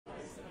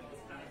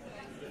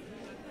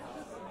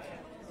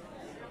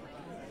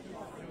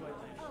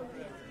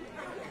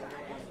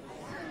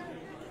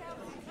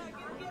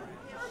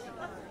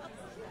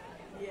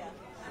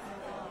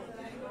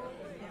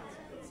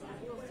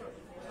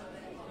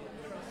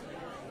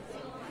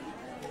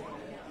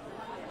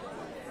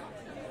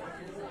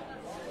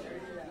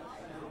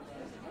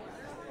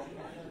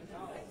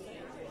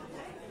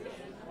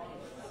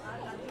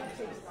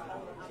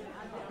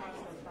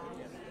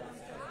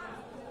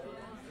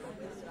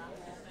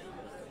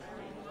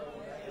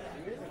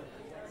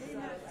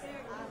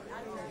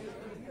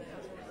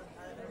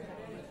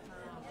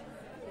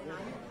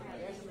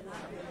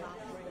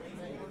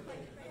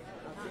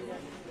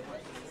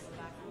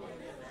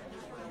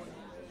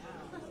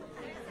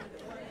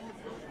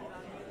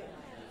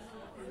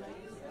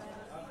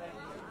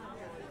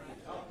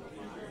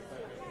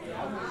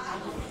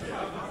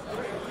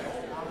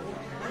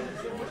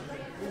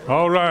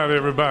All right,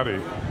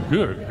 everybody.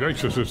 Good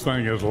gracious, this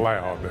thing is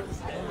loud.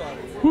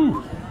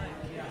 Whew.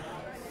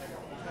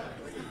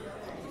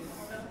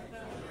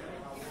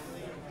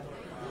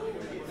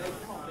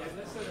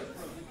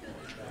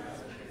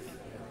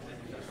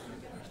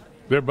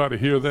 Did everybody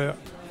hear that?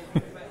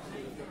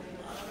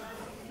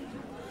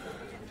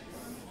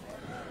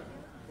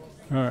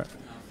 All right.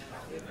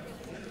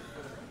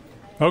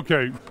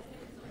 Okay.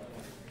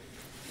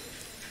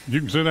 You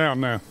can sit down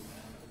now.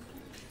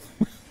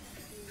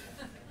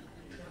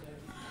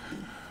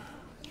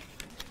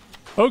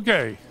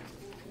 Okay.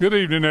 Good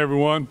evening,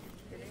 everyone.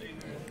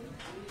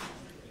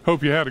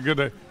 Hope you had a good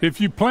day. If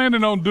you're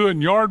planning on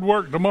doing yard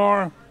work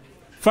tomorrow,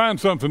 find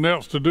something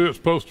else to do. It's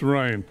supposed to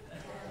rain.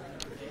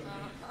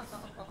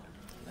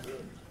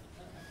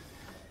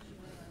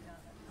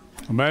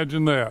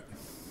 Imagine that.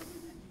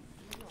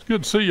 It's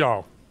good to see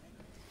y'all.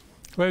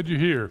 Glad you're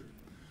here.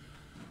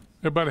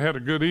 Everybody had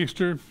a good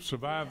Easter,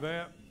 survived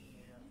that.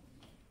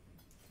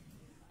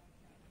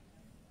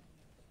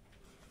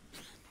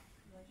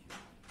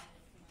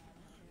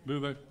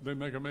 Do they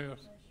make a mess?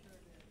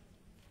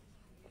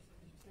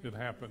 It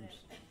happens.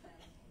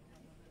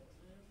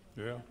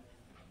 Yeah.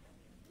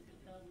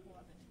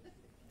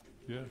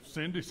 Yeah.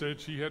 Cindy said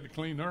she had to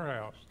clean her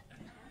house.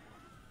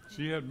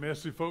 She had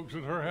messy folks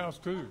at her house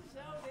too.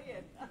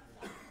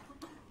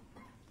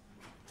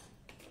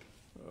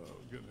 Oh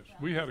goodness,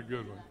 we had a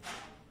good one.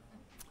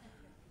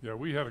 Yeah,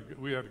 we had a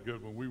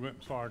good one. We went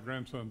and saw our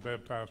grandson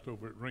baptized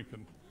over at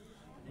Rincon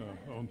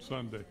on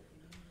Sunday.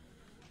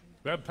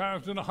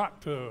 Baptized in a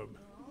hot tub.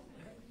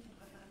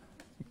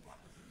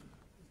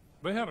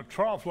 They had a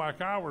trough like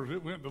ours.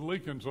 It went to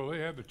leaking, so they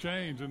had to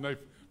change, and they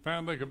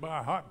found they could buy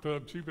a hot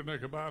tub cheaper than they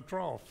could buy a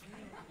trough.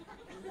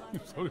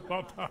 So they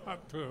bought the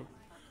hot tub.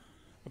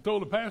 I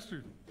told the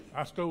pastor,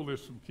 I stole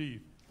this from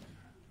Keith.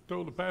 I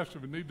told the pastor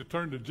we need to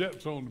turn the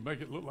jets on to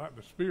make it look like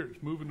the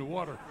Spirit's moving the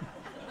water.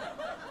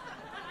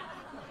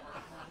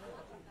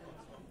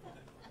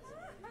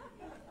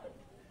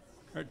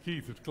 That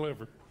Keith is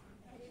clever.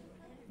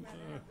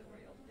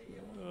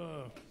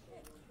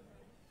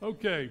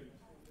 Okay.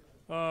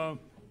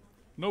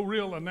 No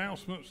real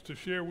announcements to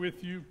share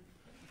with you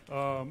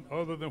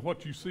other than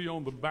what you see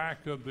on the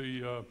back of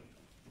the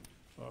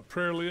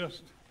prayer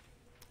list.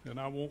 And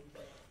I won't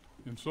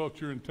insult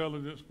your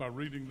intelligence by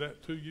reading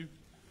that to you.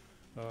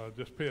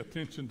 Just pay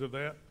attention to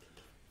that.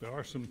 There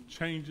are some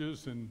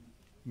changes in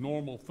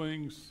normal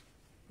things.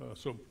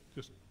 So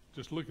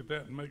just look at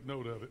that and make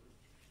note of it.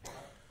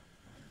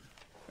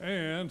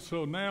 And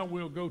so now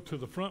we'll go to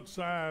the front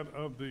side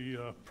of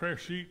the prayer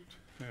sheet,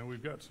 and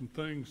we've got some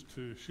things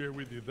to share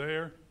with you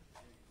there.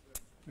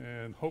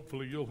 And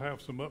hopefully you'll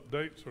have some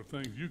updates or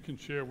things you can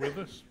share with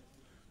us.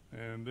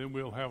 And then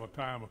we'll have a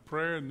time of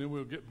prayer, and then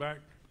we'll get back.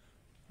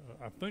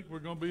 I think we're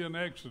going to be in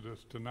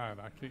Exodus tonight.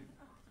 I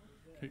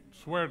can't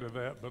swear to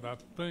that, but I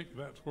think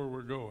that's where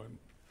we're going.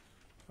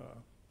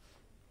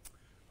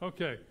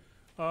 Okay.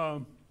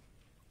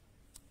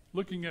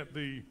 Looking at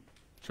the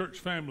church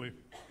family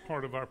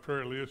part of our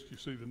prayer list, you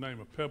see the name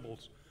of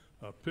Pebbles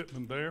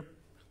Pittman there.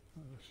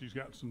 She's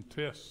got some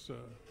tests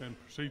and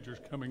procedures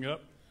coming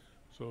up,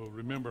 so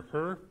remember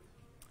her.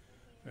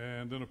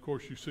 And then, of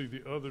course, you see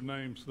the other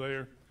names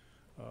there.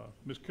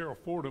 Miss Carol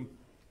Fordham,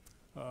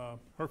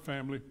 her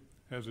family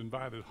has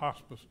invited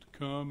hospice to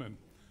come and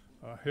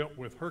help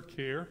with her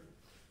care.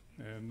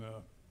 And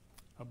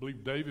I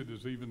believe David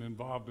is even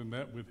involved in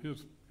that with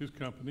his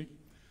company.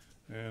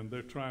 And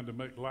they're trying to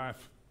make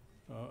life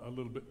a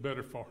little bit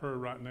better for her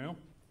right now.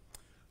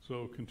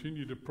 So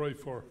continue to pray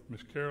for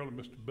Miss Carol and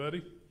Mr.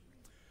 Buddy.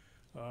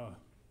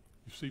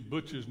 You see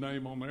Butch's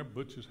name on there.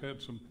 Butch has had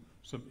some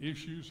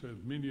issues, as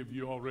many of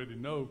you already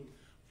know.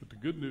 But the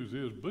good news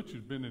is Butch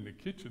has been in the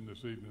kitchen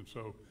this evening,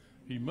 so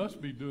he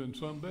must be doing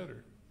some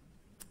better.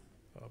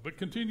 But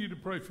continue to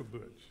pray for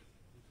Butch.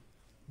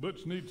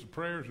 Butch needs the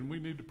prayers, and we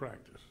need to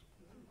practice.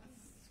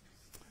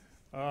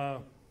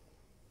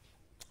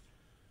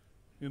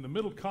 In the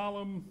middle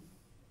column,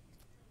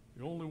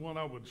 the only one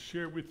I would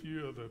share with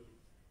you, or the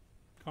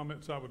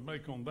comments I would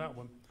make on that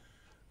one,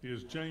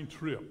 is Jane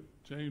Tripp.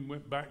 Jane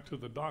went back to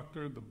the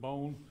doctor. The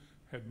bone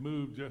had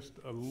moved just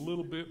a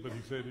little bit, but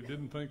he said he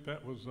didn't think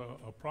that was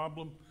a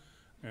problem,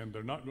 and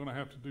they're not going to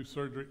have to do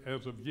surgery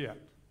as of yet.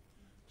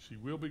 She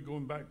will be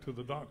going back to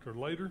the doctor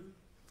later,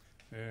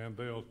 and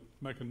they'll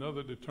make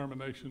another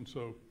determination,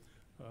 so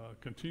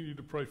continue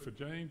to pray for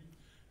Jane.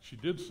 She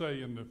did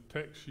say in the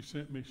text she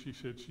sent me, she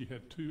said she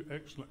had two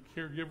excellent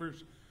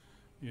caregivers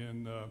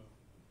in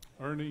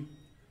Ernie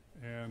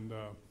and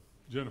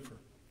Jennifer,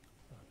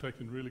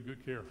 taking really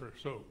good care of her.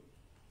 So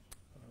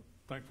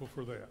thankful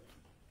for that.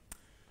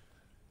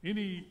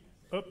 Any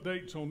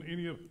updates on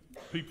any of the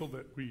people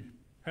that we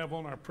have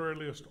on our prayer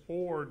list,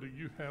 or do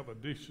you have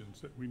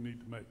additions that we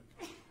need to make?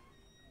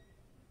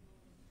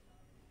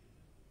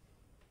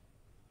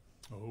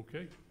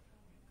 Okay.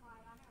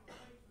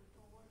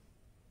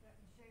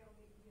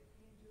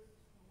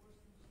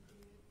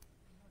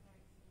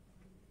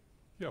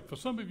 Yeah, for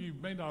some of you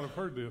may not have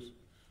heard this,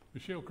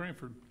 Michelle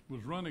Cranford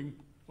was running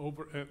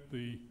over at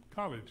the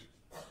college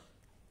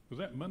was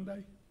that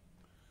Monday?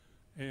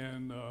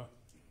 And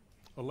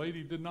a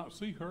lady did not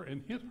see her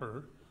and hit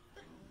her,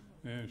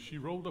 and she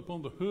rolled up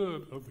on the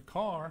hood of the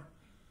car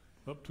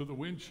up to the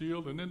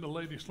windshield, and then the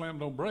lady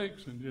slammed on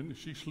brakes, and then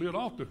she slid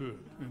off the hood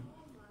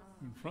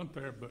in front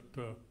there. But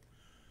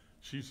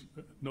she's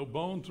no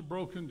bones are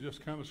broken,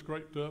 just kind of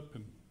scraped up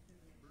and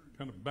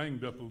kind of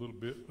banged up a little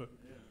bit, but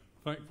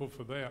thankful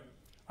for that.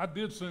 I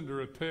did send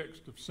her a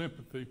text of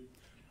sympathy.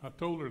 I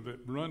told her that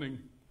running,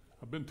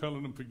 I've been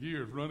telling them for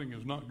years, running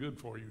is not good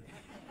for you.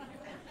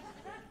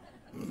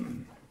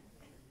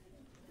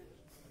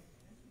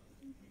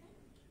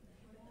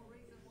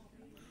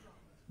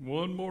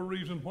 One more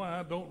reason why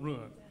I don't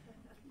run.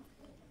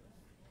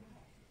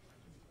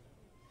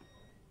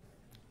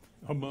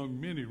 Among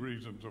many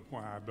reasons of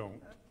why I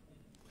don't.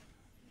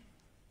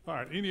 All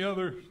right, any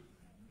other?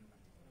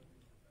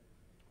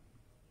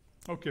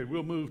 Okay,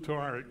 we'll move to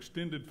our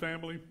extended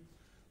family,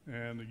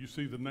 and you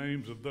see the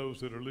names of those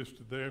that are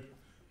listed there.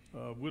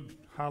 Would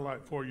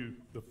highlight for you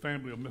the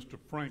family of Mr.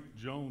 Frank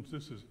Jones.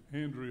 This is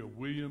Andrea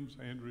Williams,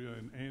 Andrea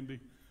and Andy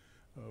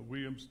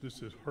Williams.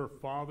 This is her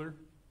father,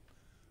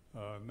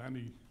 I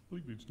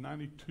believe he's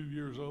 92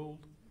 years old,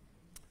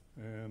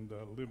 and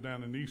lived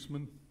down in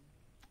Eastman,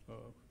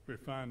 very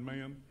fine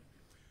man.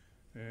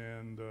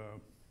 And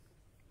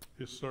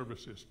his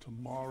service is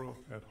tomorrow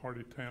at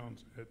Hardy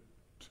Towns at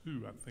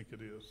 2, I think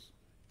it is.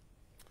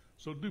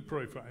 So do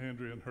pray for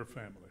Andrea and her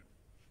family.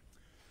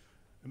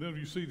 And then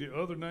you see the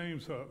other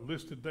names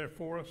listed there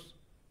for us,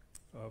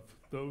 of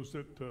those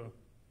that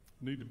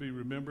need to be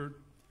remembered,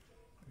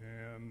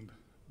 and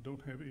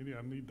don't have any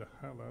I need to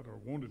highlight or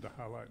wanted to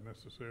highlight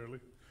necessarily.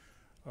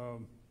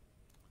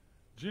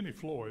 Jenny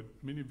Floyd,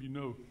 many of you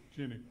know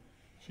Jenny.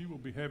 She will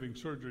be having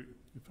surgery.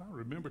 If I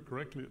remember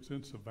correctly, it's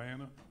in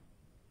Savannah.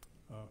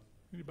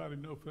 Anybody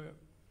know that?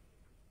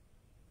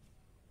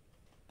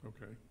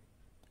 Okay.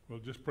 Well,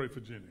 just pray for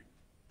Jenny.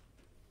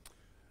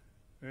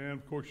 And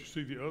of course, you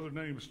see the other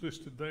names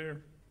listed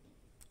there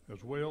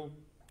as well.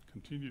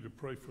 Continue to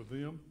pray for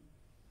them.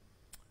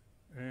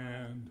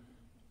 And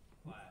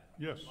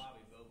yes. Bobby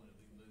Bowman will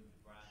be moved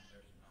to Bryant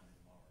Nursing Home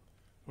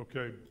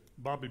tomorrow. Okay,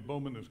 Bobby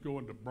Bowman is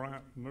going to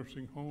Bryant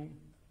Nursing Home.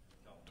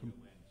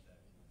 Wednesday.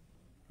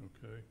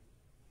 Okay.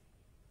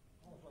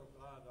 Also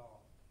glad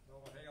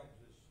Laura Helms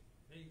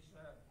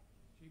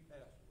she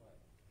passed away.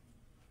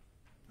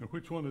 And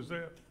which one is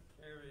that?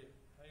 Terry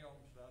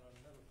Helms down in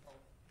Middle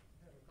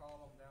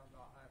Column down the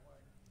highway.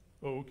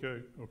 Oh,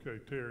 okay, okay,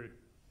 Terry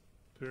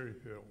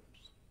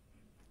Helms.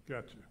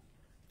 Gotcha.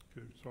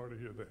 Okay, sorry to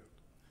hear that.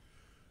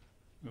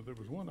 Now, there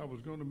was one I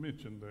was going to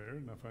mention there,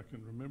 and if I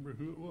can remember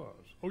who it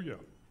was. Oh, yeah.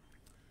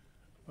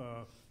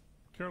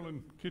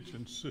 Carolyn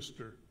Kitchen's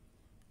sister.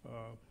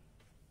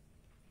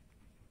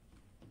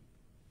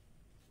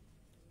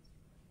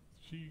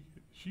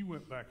 She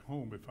went back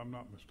home, if I'm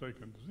not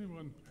mistaken.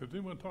 Has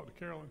anyone talked to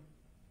Carolyn?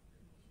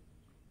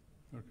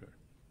 Okay.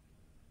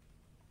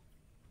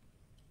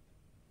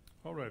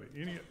 All righty.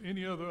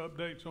 Any other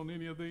updates on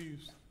any of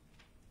these?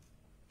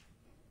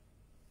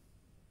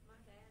 My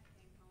dad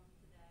came home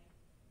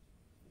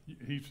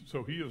today.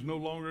 So he is no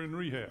longer in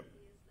rehab. He is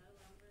no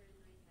longer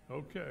in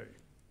rehab. Okay,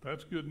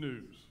 that's good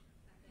news.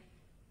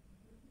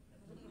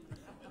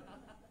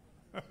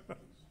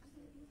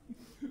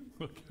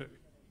 Okay.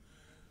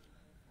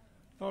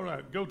 All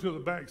right, go to the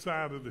back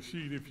side of the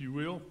sheet, if you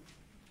will.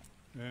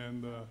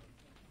 And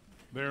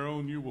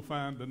thereon you will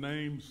find the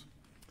names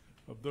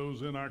of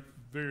those in our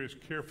various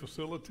care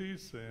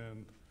facilities,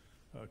 and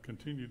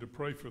continue to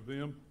pray for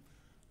them.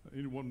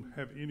 Anyone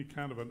have any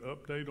kind of an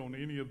update on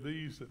any of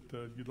these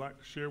that you'd like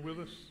to share with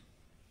us?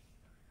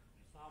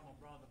 Saw my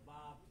brother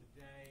Bob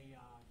today,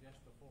 just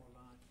before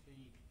lunch.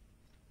 He is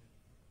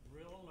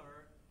real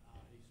alert.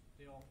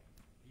 He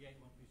ate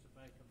one piece of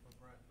bacon for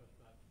breakfast,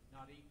 but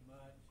not eating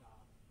much.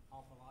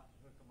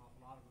 Took him off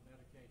a lot of the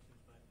medications,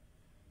 but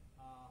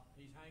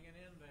he's hanging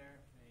in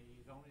there.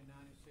 He's only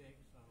 96,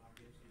 so I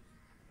guess he's.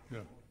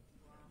 Yeah.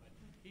 But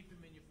keep him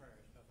in your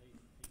prayers, because he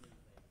needs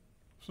that.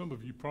 Some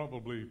of you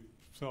probably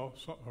saw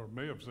or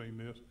may have seen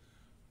this.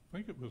 I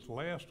think it was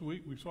last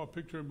week we saw a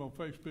picture of him on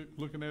Facebook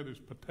looking at his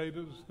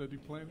potatoes that he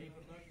planted. He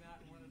was looking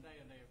out one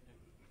day, and the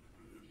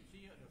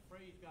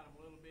freeze got him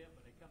a little bit,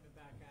 but they're coming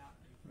back out,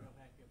 and he's real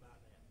happy about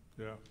that.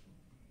 Yeah.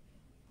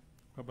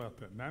 How about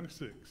that?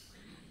 96.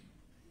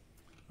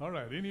 All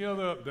right. Any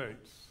other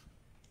updates?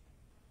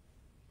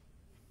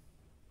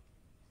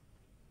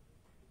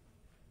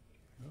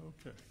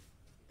 Okay.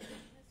 Mr.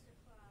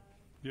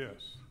 Clyde,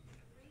 Yes.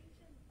 Region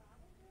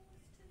Bible Drill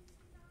is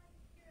Tuesday night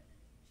here at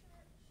the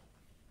church.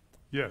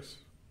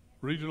 Yes.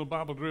 Regional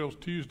Bible drills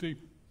Tuesday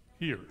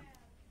here. We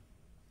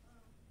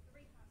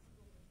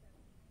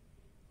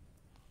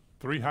have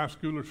 3 high schoolers.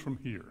 3 high schoolers from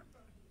here.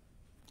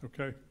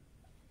 Okay.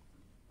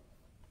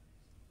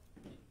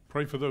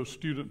 Pray for those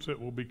students that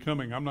will be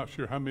coming. I'm not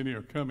sure how many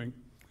are coming. I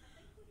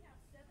think we have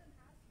 7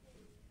 high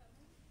schoolers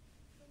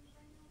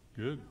coming around.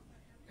 Good.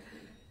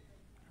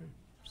 Okay.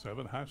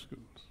 7 high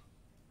schools.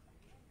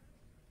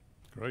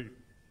 Great.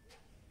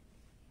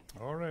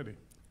 All righty.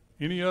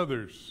 Any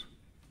others?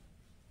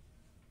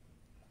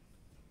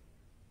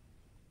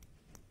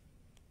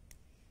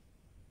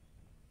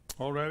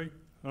 Alrighty.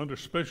 Under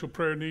special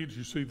prayer needs,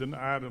 you see the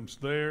items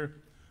there,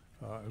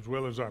 as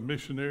well as our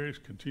missionaries.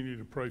 Continue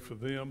to pray for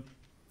them.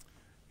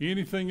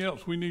 Anything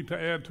else we need to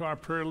add to our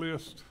prayer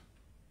list?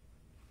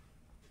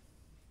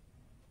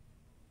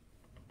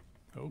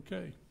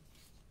 Okay.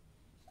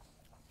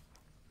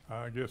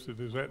 I guess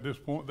it is at this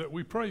point that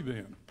we pray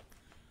then.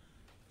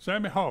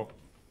 Sammy Hawk,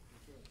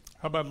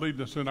 how about leading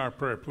us in our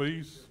prayer,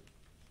 please?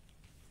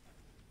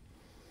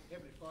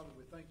 Heavenly Father,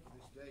 we thank you for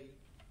this day.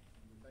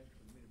 And we thank you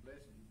for the many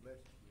blessings you blessed us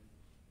with.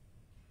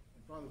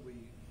 And Father, we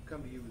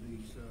come to you with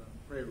these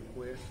prayer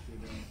requests that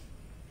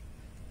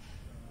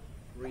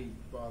bereaved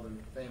Father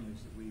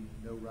families that we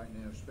know right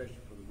now, especially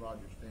for the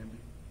Rogers family.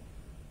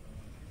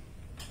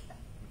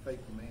 The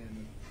faithful man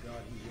of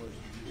God he was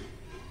to you,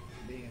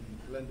 Ben and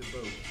Glenda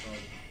both,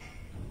 Father.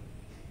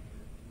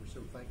 We're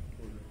so thankful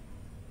for the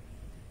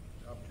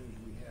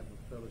opportunities we have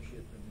of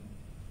fellowship and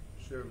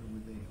serving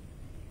with them.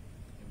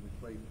 And we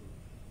pray for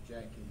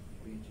Jackie and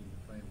Benji and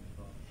the family,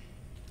 Father.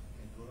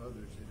 And for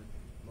others that have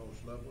lost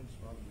loved ones,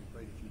 Father, we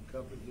pray that you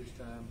comfort this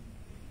time.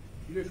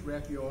 You just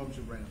wrap your arms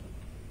around them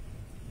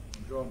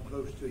and draw them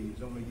close to you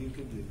as only you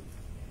can do.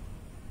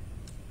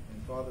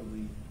 And Father,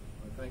 we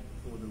are thankful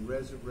for the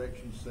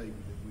resurrection Savior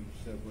that we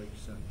celebrate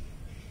Sunday.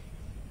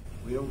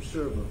 We don't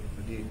serve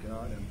a dead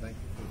God. I'm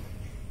thankful for that.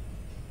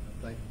 I'm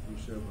thankful we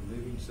serve a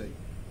living Savior.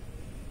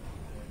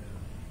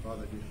 And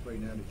Father, I just pray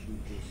now that you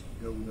just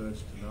go with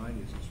us tonight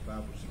as this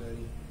Bible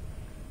study.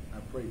 I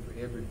pray for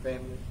every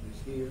family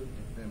that's here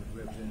and families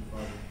represented,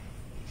 Father,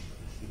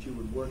 that you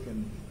would work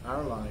in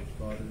our lives,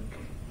 Father, and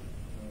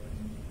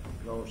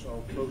draw us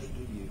all closer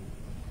to you.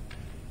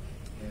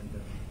 And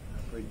I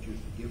pray that you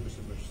forgive us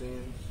of our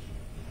sins.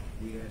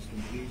 We ask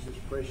in Jesus'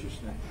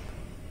 precious name.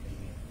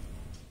 Amen.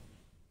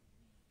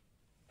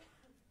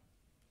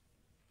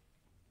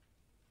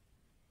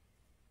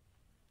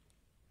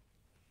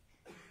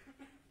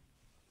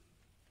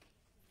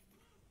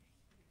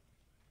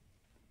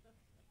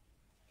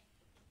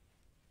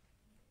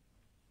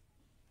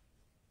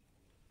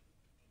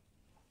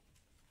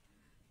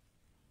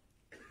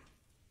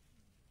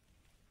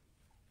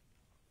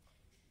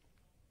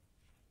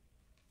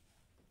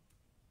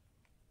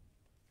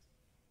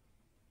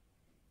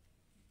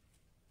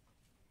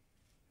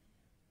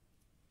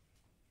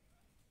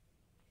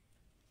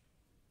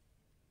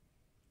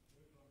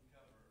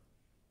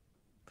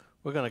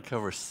 We're going to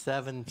cover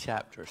 7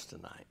 chapters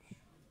tonight.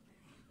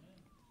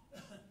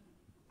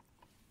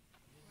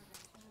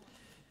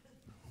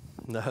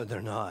 No,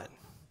 they're not.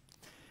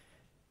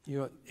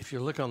 If you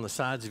look on the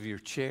sides of your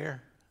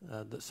chair,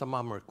 some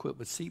of them are equipped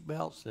with seat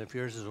belts, and if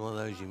yours is one of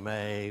those, you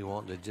may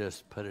want to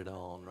just put it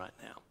on right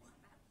now.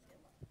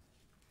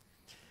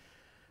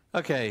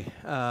 Okay,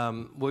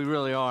 we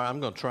really are. I'm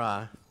going to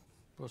try.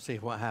 We'll see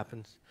what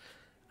happens.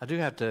 I do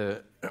have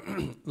to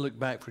look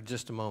back for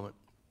just a moment.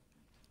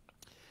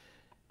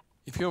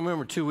 If you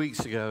remember 2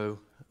 weeks ago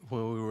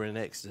when we were in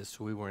Exodus,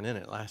 we weren't in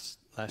it last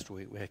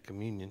week, we had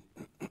communion.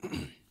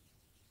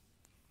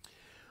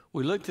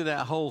 We looked at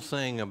that whole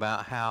thing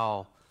about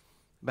how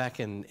back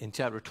in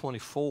chapter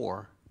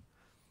 24,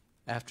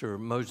 after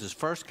Moses'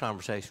 first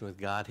conversation with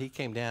God, he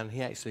came down and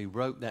he actually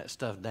wrote that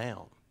stuff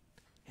down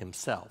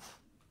himself.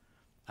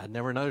 I'd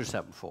never noticed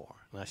that before,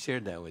 and I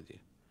shared that with you.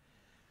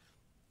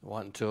 It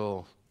wasn't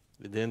until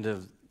the end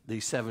of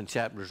these 7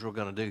 chapters we're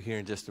going to do here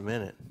in just a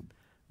minute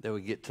that we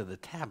get to the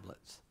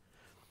tablets.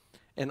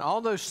 And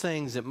all those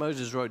things that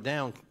Moses wrote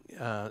down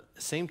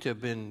seem to have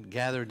been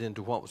gathered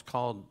into what was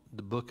called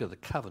the Book of the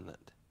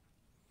Covenant.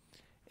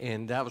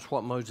 And that was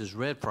what Moses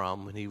read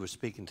from when he was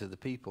speaking to the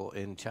people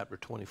in chapter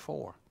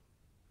 24.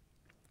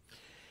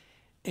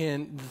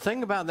 And the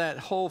thing about that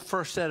whole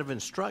first set of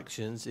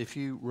instructions, if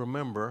you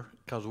remember,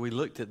 because we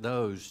looked at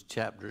those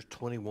chapters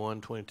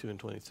 21, 22, and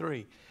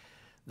 23,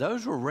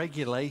 those were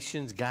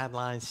regulations,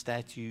 guidelines,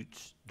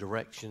 statutes,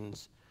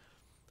 directions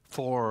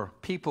for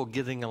people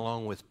getting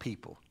along with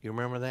people. You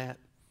remember that?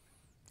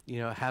 You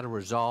know, how to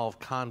resolve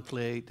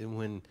conflict, and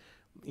when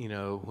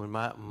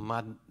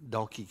my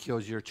donkey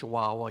kills your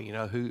chihuahua, you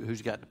know,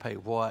 who's got to pay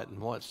what, and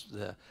what's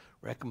the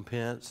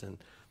recompense, and,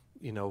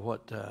 you know,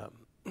 what,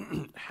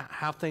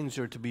 how things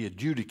are to be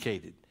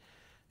adjudicated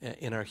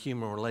in our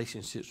human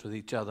relationships with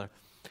each other.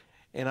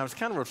 And I was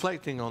kind of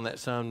reflecting on that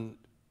some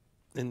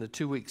in the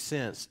 2 weeks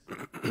since.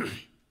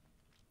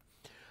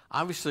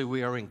 Obviously,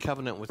 we are in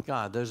covenant with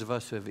God. Those of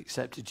us who have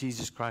accepted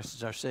Jesus Christ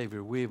as our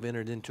Savior, we have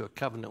entered into a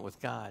covenant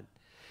with God.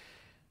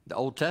 The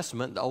Old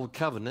Testament, the Old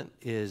Covenant,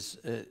 is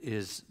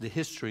the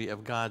history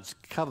of God's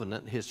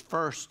covenant, his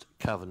first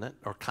covenant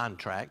or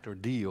contract or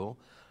deal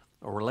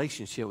or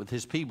relationship with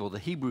his people, the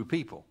Hebrew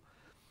people.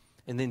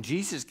 And then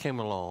Jesus came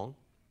along,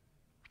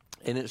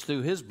 and it's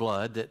through his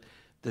blood that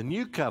the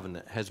new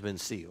covenant has been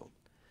sealed.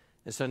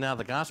 And so now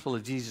the gospel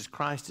of Jesus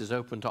Christ is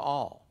open to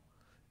all,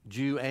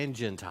 Jew and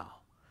Gentile.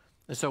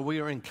 And so we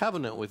are in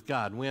covenant with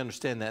God, and we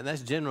understand that. And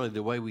that's generally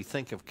the way we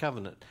think of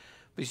covenant.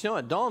 But you know,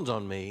 it dawns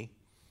on me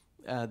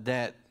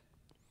that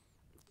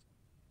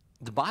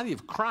the body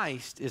of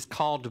Christ is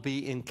called to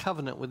be in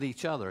covenant with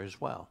each other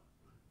as well.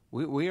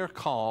 We are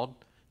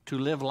called to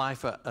live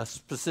life a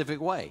specific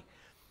way.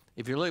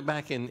 If you look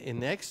back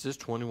in Exodus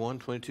 21,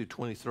 22,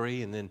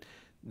 23, and then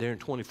there in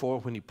 24,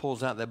 when he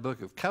pulls out that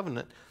book of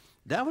covenant,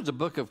 that was a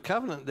book of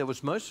covenant that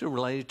was mostly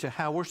related to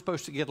how we're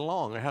supposed to get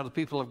along, or how the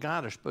people of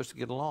God are supposed to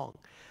get along.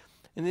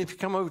 And then if you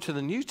come over to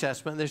the New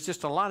Testament, there's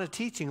just a lot of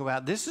teaching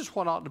about this is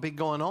what ought to be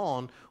going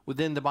on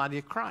within the body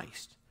of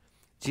Christ.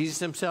 Jesus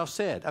himself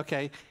said,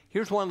 okay,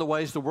 here's one of the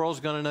ways the world's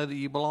going to know that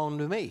you belong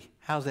to me.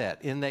 How's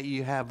that? In that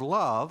you have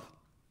love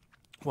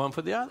one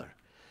for the other.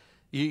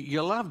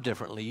 You love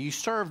differently. You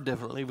serve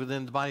differently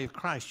within the body of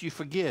Christ. You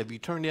forgive. You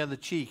turn the other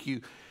cheek.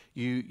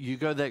 You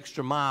go the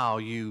extra mile.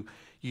 You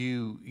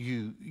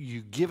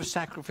give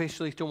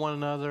sacrificially to one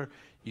another.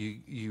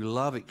 You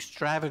love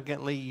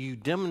extravagantly. You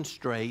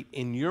demonstrate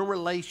in your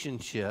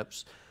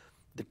relationships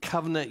the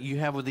covenant you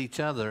have with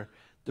each other,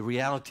 the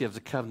reality of the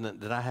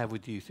covenant that I have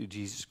with you through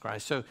Jesus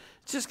Christ. So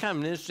it's just kind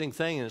of an interesting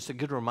thing, and it's a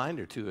good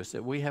reminder to us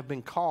that we have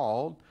been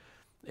called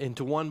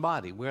into one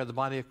body. We are the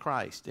body of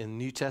Christ. In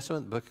the New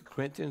Testament, the book of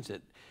Corinthians,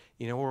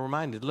 we're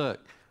reminded, look,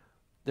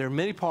 there are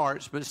many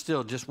parts, but it's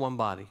still just one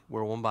body.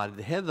 We're one body.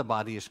 The head of the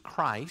body is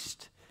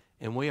Christ,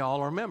 and we all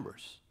are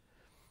members.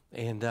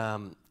 And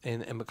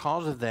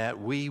because of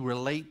that, we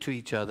relate to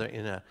each other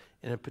in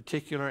a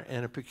particular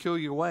and a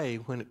peculiar way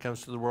when it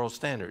comes to the world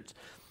standards.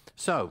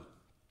 So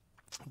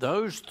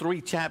those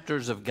 3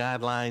 chapters of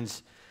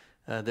guidelines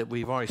that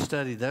we've already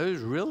studied, those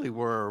really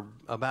were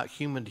about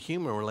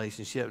human-to-human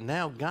relationship.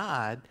 Now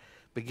God,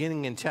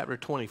 beginning in chapter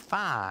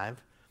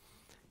 25,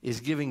 is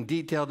giving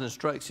detailed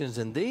instructions,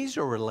 and these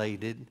are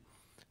related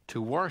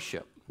to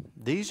worship.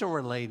 These are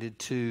related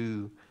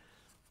to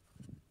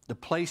the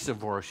place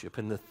of worship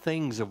and the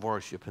things of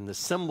worship and the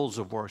symbols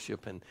of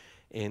worship, and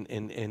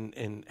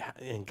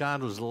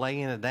God was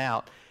laying it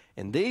out.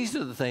 And these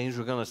are the things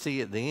we're going to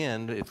see at the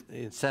end,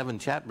 in 7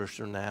 chapters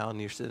from now, and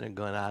you're sitting there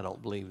going, I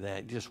don't believe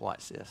that. Just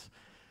watch this.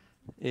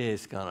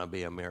 It's going to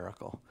be a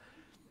miracle.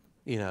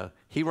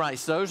 He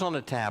writes those on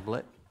a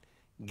tablet,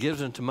 gives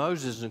them to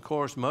Moses, and of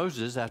course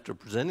Moses, after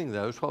presenting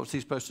those, what was he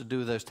supposed to do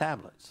with those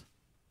tablets?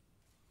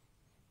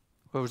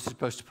 Where was he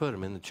supposed to put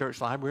them? In the church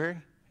library?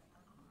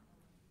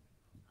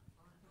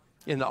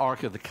 In the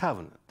Ark of the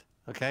Covenant,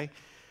 okay?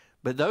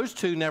 But those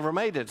 2 never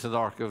made it to the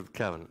Ark of the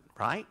Covenant,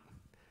 right?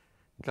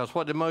 Because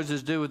what did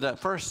Moses do with that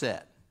first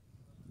set?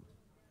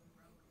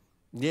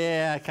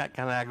 Yeah, I got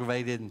kind of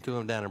aggravated and threw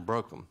them down and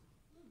broke them.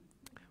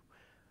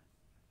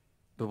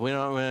 But we're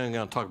not going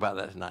to talk about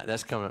that tonight.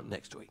 That's coming up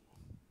next week.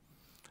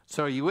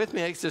 So are you with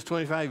me? Exodus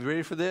 25, you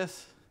ready for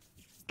this?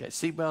 Got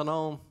seatbelt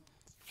on?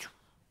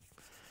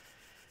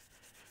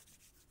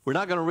 We're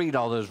not going to read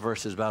all those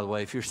verses, by the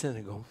way. If you're sitting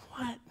there going,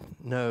 what?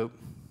 No.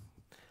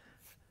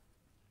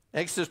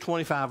 Exodus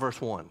 25,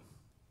 verse 1.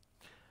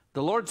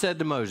 The Lord said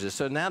to Moses,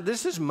 so now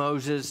this is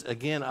Moses,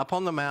 again, up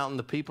on the mountain.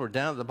 The people are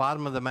down at the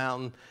bottom of the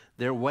mountain.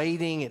 They're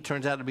waiting. It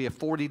turns out to be a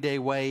 40-day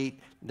wait.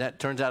 That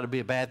turns out to be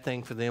a bad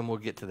thing for them. We'll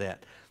get to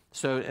that.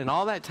 So in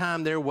all that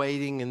time they're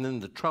waiting, and then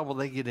the trouble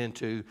they get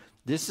into,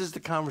 this is the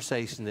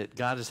conversation that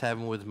God is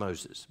having with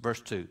Moses.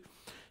 Verse 2.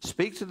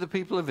 Speak to the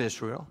people of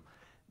Israel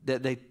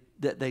that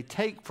they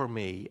take for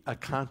me a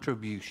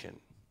contribution.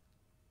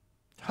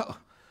 Oh,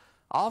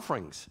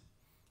 offerings.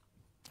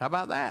 How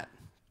about that?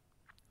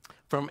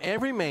 From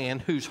every man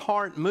whose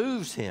heart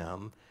moves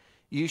him,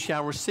 you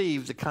shall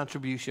receive the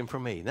contribution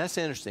from me. That's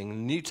interesting. In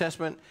the New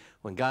Testament,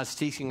 when God's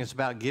teaching us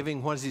about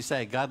giving, what does he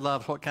say? God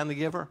loves what kind of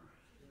giver?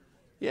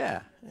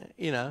 Yeah,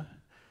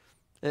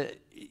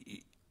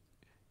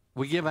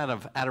 we give out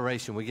of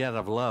adoration. We give out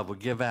of love. We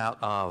give out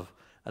of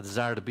a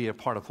desire to be a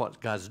part of what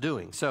God's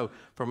doing. So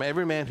from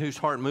every man whose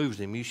heart moves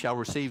him, you shall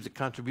receive the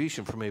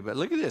contribution from me. But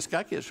look at this.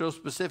 God gets real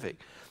specific.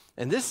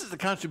 And this is the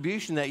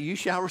contribution that you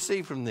shall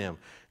receive from them.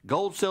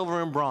 Gold,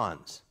 silver, and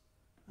bronze.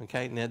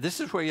 Okay, now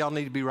this is where y'all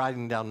need to be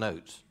writing down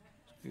notes.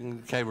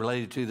 Okay,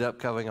 related to the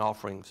upcoming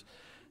offerings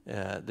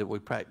that we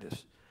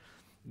practice.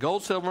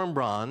 Gold, silver, and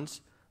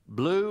bronze,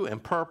 blue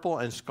and purple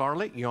and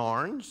scarlet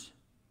yarns,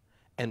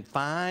 and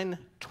fine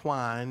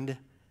twined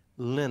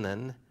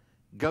linen,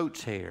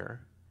 goat's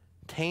hair,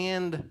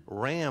 tanned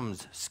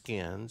ram's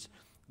skins,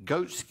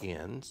 goat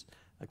skins.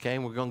 Okay,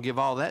 and we're going to give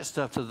all that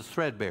stuff to the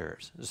thread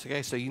bearers.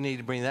 Okay, so you need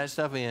to bring that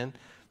stuff in.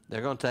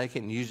 They're going to take it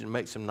and use it to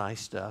make some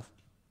nice stuff.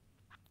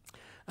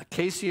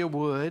 Acacia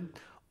wood,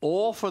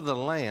 oil for the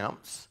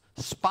lamps,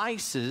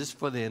 spices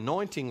for the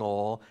anointing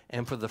oil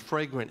and for the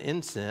fragrant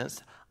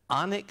incense,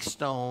 onyx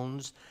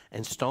stones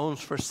and stones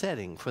for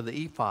setting, for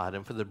the ephod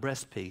and for the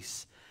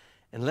breastpiece.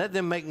 And let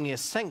them make me a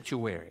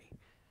sanctuary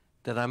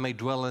that I may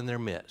dwell in their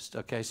midst.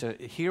 Okay, so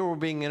here we're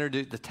being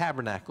introduced, the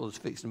tabernacle is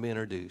fixing to be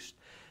introduced.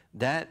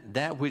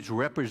 That which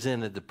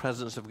represented the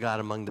presence of God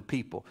among the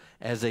people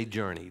as they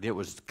journeyed. It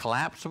was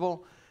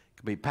collapsible,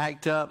 could be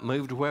packed up,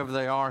 moved to wherever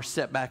they are,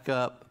 set back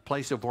up,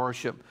 place of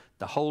worship,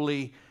 the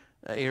holy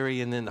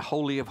area, and then the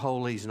Holy of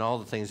Holies and all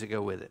the things that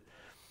go with it.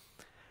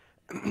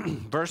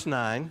 Verse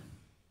 9,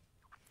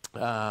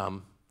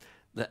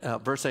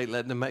 verse 8,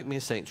 let them make me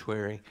a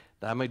sanctuary,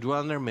 that I may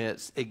dwell in their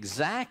midst,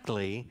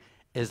 exactly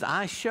as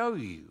I show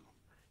you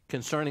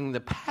concerning the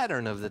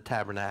pattern of the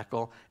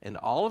tabernacle and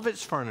all of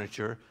its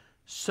furniture,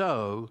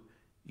 so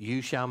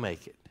you shall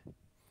make it.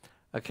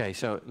 Okay,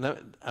 so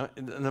let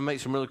me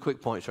make some really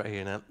quick points right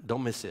here. Now,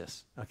 don't miss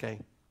this, okay?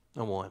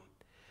 Number one,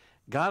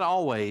 God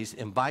always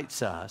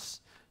invites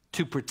us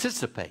to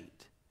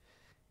participate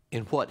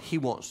in what he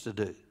wants to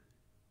do.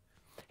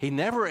 He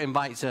never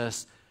invites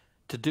us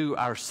to do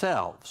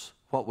ourselves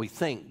what we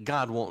think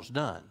God wants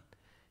done.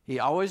 He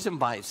always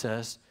invites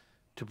us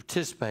to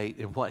participate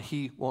in what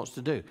he wants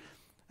to do.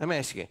 Let me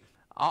ask you,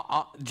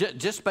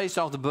 just based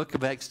off the book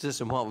of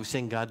Exodus and what we've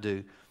seen God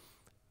do,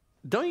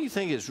 don't you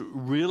think it's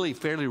really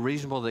fairly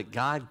reasonable that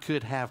God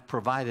could have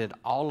provided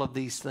all of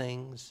these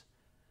things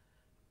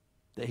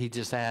that he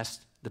just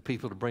asked the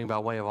people to bring by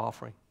way of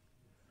offering?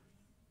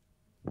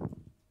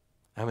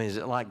 I mean, is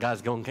it like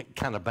God's going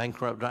kind of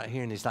bankrupt right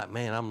here and he's like,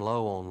 man, I'm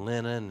low on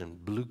linen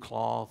and blue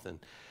cloth. And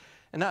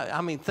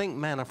I mean, think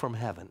manna from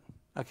heaven,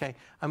 okay?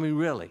 I mean,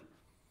 really.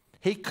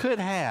 He could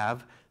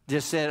have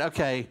just said,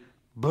 okay,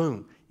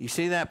 boom. You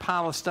see that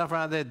pile of stuff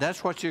right there?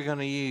 That's what you're going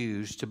to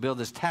use to build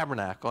this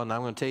tabernacle, and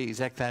I'm going to tell you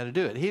exactly how to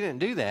do it. He didn't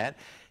do that.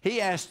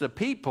 He asked the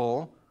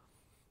people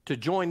to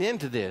join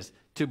into this,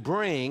 to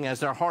bring,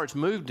 as their hearts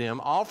moved them,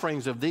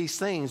 offerings of these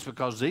things,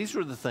 because these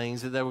were the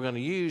things that they were going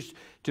to use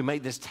to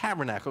make this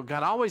tabernacle.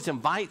 God always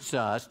invites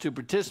us to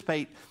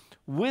participate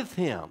with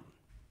him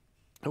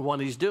in what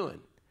he's doing.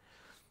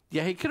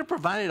 Yeah, he could have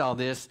provided all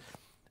this,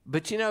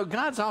 but you know,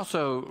 God's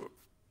also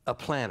a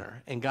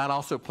planner, and God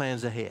also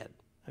plans ahead,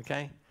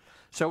 okay?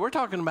 So we're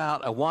talking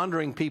about a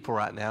wandering people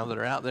right now that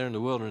are out there in the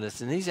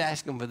wilderness, and he's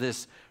asking for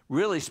this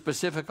really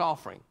specific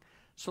offering.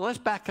 So let's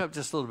back up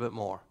just a little bit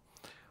more.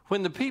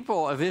 When the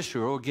people of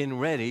Israel were getting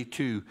ready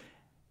to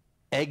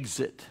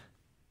exit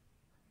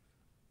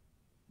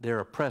their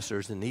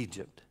oppressors in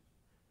Egypt,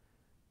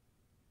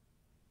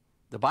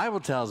 the Bible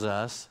tells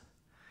us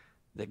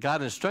that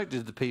God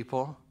instructed the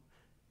people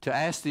to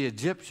ask the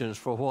Egyptians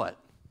for what?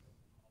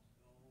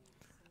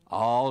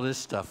 All this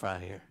stuff right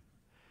here.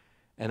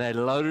 And they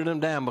loaded them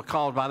down,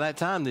 because by that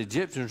time the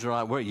Egyptians were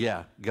like, well,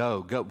 yeah,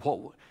 go.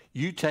 What,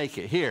 you take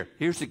it.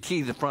 Here's the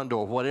key to the front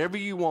door. Whatever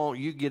you want,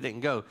 you get it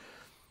and go.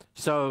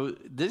 So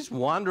these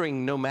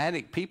wandering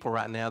nomadic people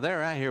right now,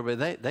 they're out here,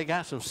 but they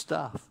got some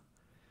stuff.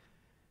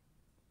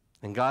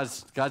 And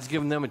God's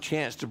given them a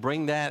chance to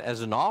bring that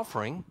as an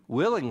offering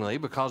willingly,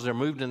 because they're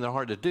moved in their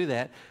heart to do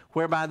that,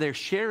 whereby they're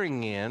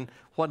sharing in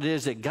what it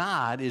is that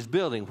God is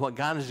building, what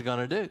God is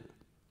going to do,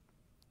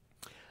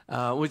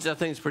 which I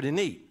think is pretty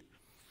neat.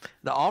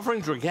 The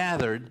offerings were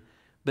gathered,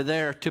 but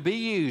they're to be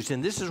used,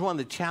 and this is one of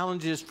the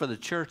challenges for the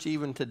church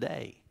even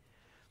today.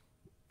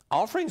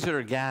 Offerings that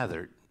are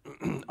gathered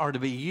are to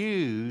be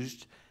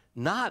used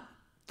not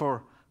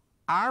for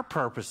our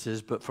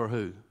purposes, but for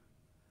who?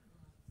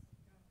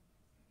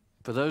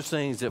 For those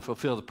things that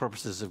fulfill the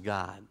purposes of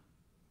God,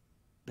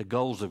 the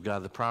goals of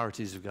God, the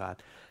priorities of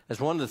God. That's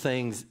one of the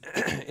things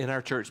in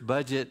our church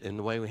budget and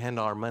the way we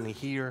handle our money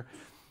here,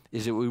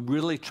 is that we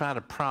really try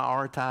to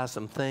prioritize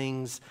some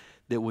things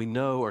that we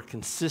know are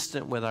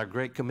consistent with our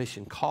Great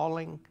Commission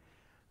calling,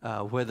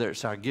 whether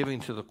it's our giving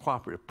to the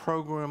cooperative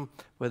program,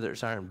 whether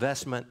it's our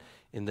investment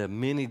in the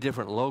many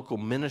different local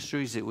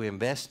ministries that we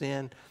invest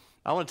in.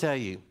 I want to tell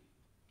you,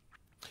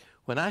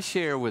 when I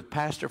share with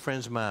pastor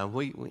friends of mine,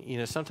 we you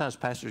know, sometimes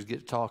pastors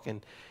get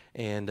talking,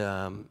 and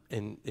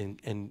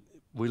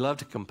we love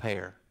to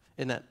compare.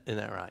 Isn't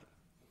that right?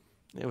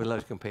 Yeah, we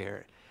love to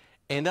compare.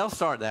 And they'll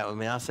start that with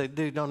me. I say,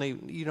 dude,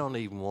 you don't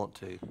even want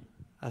to.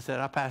 I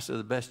said, I pastor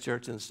the best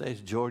church in the state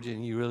of Georgia,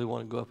 and you really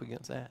want to go up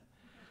against that?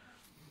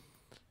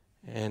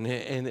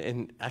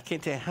 And I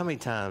can't tell you how many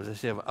times I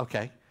said,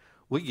 okay,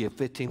 we give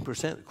 15%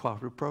 of the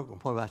cooperative program.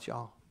 What about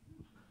y'all?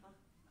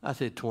 I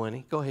said,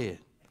 20. Go ahead.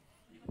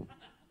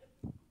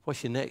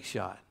 What's your next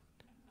shot?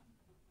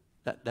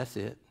 That's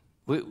it.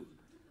 We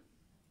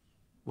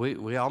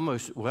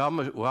almost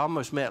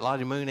met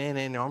Lottie Moon and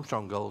Andy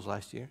Armstrong goals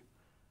last year.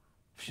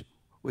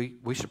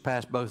 We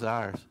surpassed both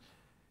ours.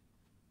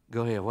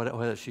 Go ahead. What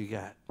else you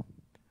got?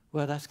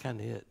 Well, that's kind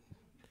of it.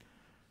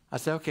 I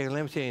said, okay,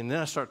 let me tell you. And then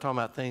I start talking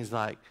about things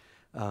like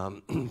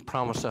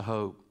Promise of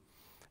Hope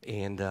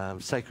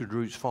and Sacred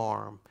Roots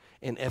Farm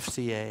and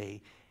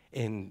FCA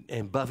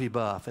and Buffy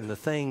Buff and the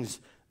things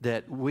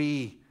that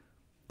we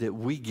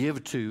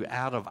give to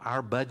out of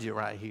our budget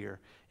right here.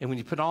 And when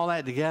you put all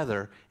that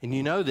together, and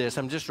you know this,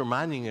 I'm just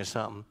reminding you of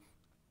something.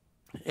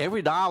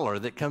 Every dollar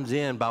that comes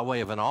in by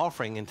way of an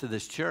offering into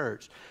this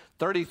church,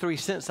 33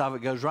 cents of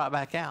it goes right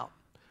back out.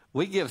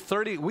 We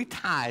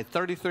tithe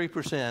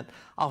 33%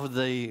 off of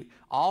the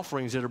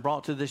offerings that are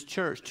brought to this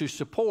church to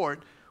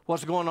support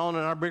what's going on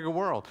in our bigger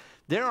world.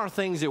 There are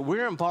things that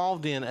we're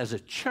involved in as a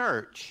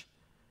church,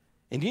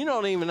 and you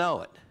don't even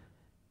know it,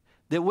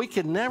 that we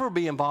could never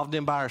be involved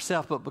in by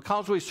ourselves, but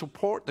because we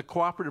support the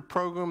cooperative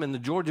program and the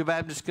Georgia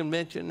Baptist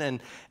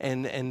Convention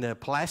and the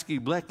Pulaski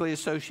Bleckley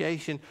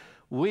Association,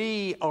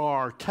 we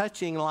are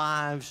touching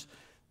lives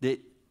that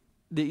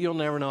you'll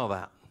never know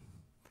about,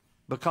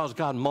 because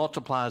God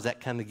multiplies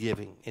that kind of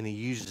giving, and he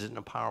uses it in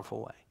a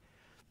powerful way.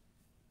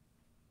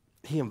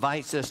 He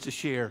invites us to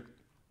share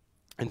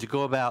and to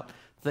go about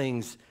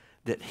things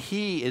that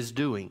he is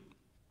doing.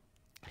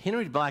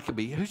 Henry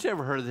Blackaby, who's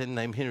ever heard of the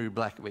name Henry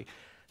Blackaby?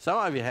 Some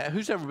of you have.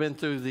 Who's ever been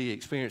through the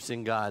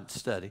Experiencing God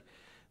study?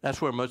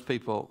 That's where most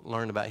people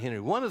learn about Henry.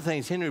 One of the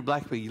things Henry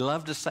Blackaby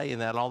loved to say in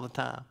that all the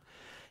time,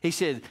 he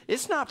said,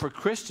 it's not for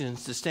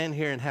Christians to stand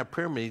here and have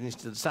prayer meetings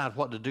to decide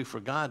what to do for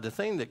God. The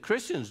thing that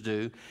Christians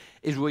do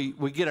is we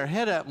get our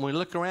head up and we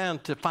look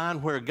around to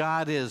find where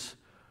God is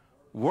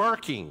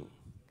working.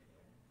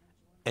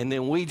 And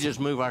then we just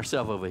move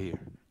ourselves over here.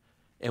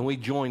 And we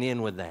join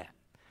in with that.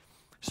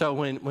 So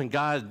when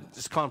God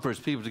is calling for his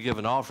people to give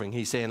an offering,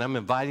 he's saying, I'm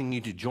inviting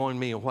you to join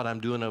me in what I'm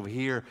doing over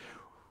here.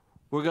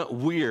 We're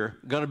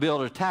going to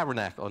build a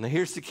tabernacle. Now,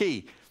 here's the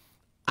key.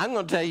 I'm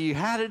going to tell you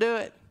how to do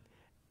it,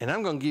 and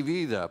I'm going to give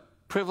you the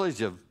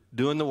privilege of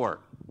doing the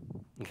work.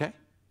 Okay?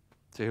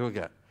 So here we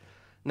go.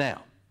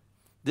 Now,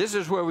 this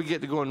is where we get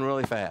to going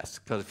really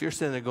fast, because if you're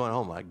sitting there going,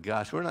 oh, my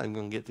gosh, we're not even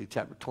going to get to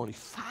chapter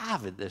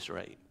 25 at this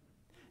rate.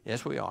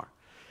 Yes, we are.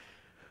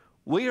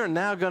 We are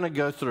now going to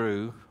go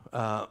through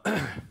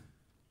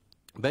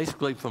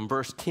basically from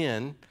verse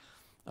 10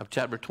 of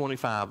chapter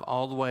 25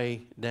 all the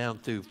way down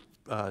through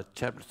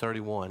chapter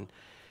 31.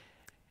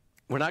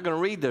 We're not going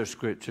to read those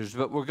scriptures,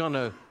 but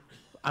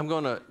I'm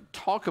going to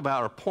talk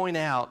about or point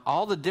out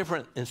all the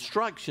different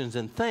instructions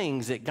and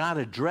things that God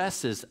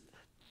addresses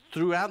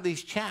throughout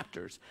these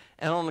chapters.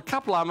 And on a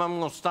couple of them, I'm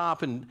going to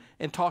stop and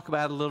talk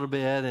about it a little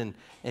bit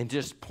and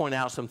just point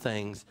out some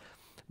things.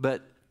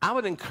 But I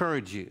would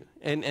encourage you,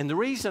 and the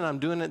reason I'm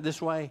doing it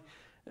this way,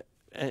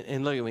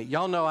 and look at me,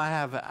 y'all know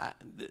I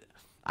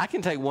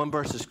can take one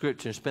verse of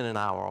scripture and spend an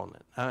hour on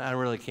it. I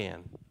really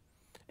can.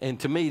 And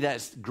to me,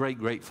 that's great,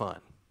 great fun.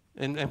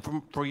 And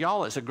for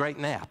y'all, it's a great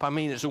nap. I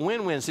mean, it's a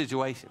win-win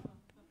situation.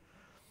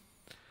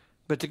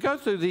 But to go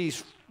through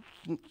these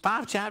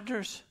 5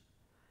 chapters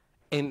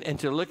and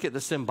to look at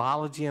the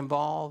symbology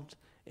involved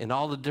and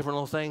all the different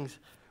little things,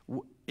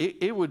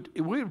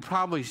 we'd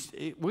probably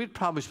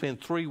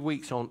spend 3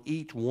 weeks on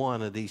each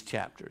one of these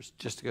chapters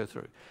just to go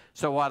through.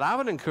 So what I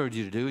would encourage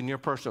you to do in your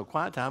personal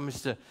quiet time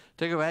is to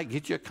go back,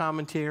 get your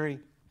commentary,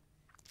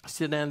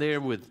 sit down there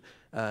with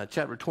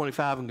chapter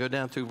 25 and go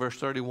down through verse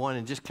 31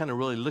 and just kind of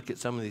really look at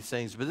some of these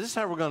things. But this is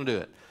how we're going to do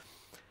it.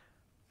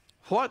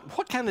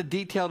 What kind of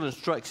detailed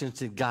instructions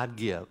did God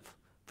give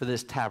for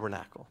this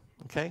tabernacle?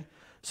 Okay?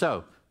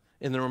 So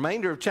in the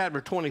remainder of chapter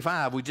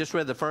 25, we just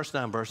read the first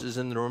 9 verses.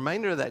 In the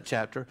remainder of that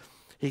chapter,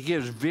 he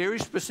gives very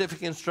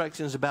specific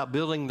instructions about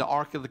building the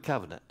Ark of the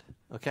Covenant.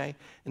 Okay?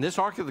 And this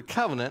Ark of the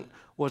Covenant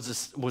was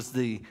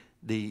the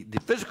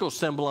physical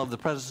symbol of the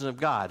presence of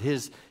God,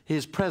 his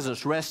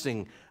presence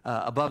resting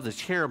above the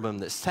cherubim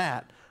that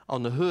sat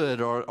on the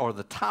hood or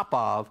the top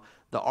of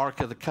the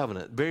Ark of the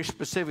Covenant. Very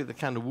specific, the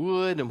kind of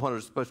wood and what it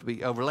was supposed to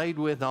be overlaid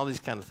with and all these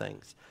kind of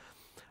things.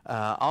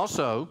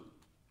 Also,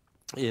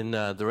 in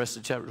the rest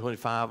of chapter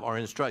 25 are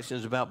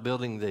instructions about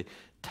building the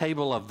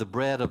table of the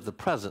bread of the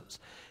presence.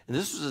 And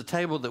this was a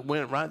table that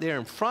went right there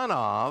in front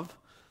of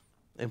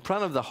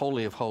the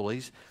Holy of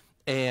Holies.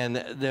 And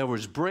there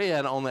was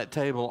bread on that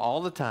table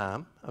all the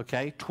time,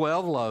 okay?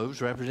 12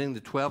 loaves representing the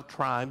 12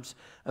 tribes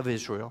of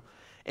Israel.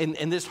 And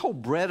this whole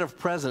bread of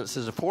presence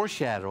is a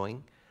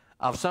foreshadowing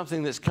of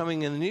something that's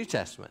coming in the New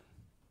Testament.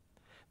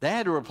 They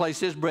had to replace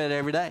this bread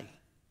every day.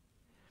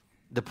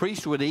 The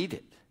priest would eat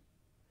it.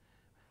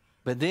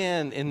 But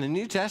then in the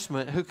New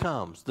Testament, who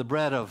comes? The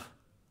bread of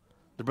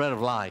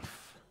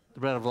life. The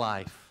bread of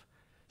life.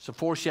 It's a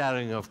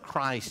foreshadowing of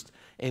Christ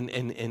and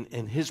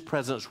his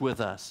presence with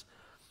us.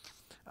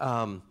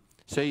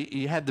 So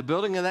you had the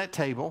building of that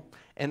table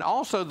and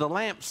also the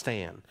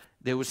lampstand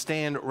that would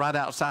stand right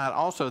outside,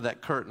 also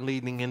that curtain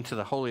leading into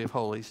the Holy of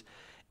Holies.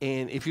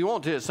 And if you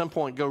want to at some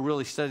point go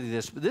really study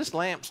this, but this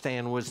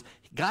lampstand was,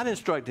 God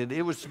instructed,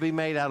 it was to be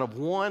made out of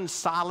one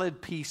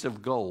solid piece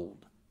of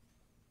gold.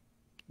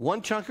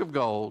 One chunk of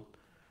gold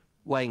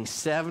weighing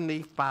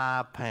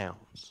 75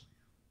 pounds.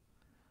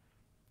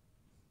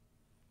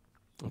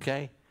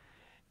 Okay?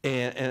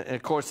 And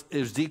of course, it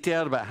was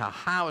detailed about how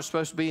high it was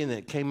supposed to be, and then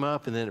it came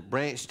up, and then it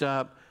branched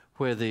up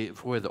where the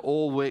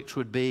oil wicks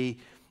would be.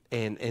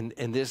 And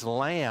this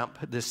lamp,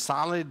 this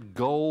solid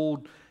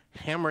gold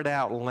hammered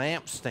out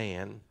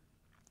lampstand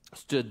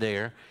stood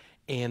there,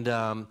 and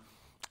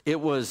it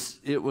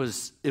was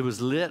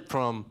lit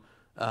from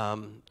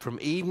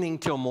evening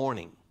till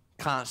morning,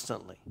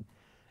 constantly.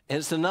 And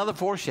it's another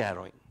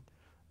foreshadowing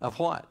of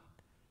what?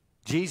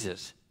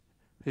 Jesus,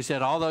 who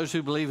said, all those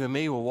who believe in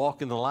me will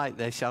walk in the light.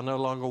 They shall no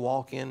longer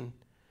walk in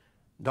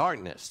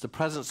darkness. The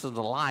presence of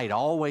the light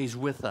always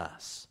with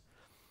us.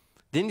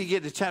 Then you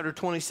get to chapter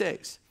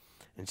 26.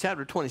 In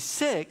chapter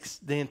 26,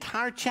 the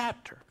entire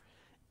chapter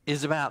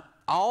is about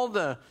all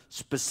the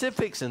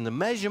specifics and the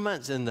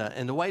measurements and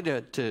the way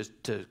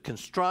to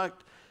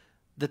construct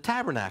the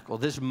tabernacle,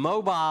 this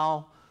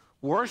mobile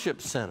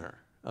worship center,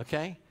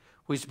 okay,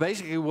 which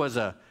basically was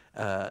the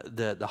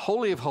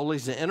Holy of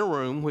Holies, the inner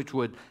room, which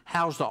would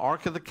house the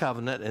Ark of the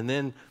Covenant, and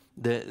then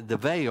the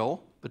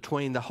veil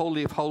between the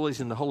Holy of Holies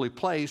and the holy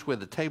place where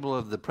the table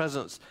of the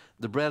presence,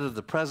 the bread of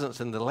the presence,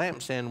 and the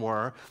lampstand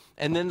were,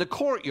 and then the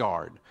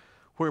courtyard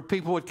where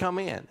people would come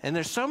in. And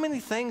there's so many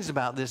things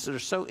about this that are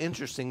so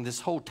interesting, this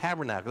whole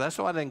tabernacle. That's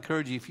why I'd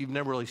encourage you, if you've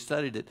never really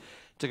studied it,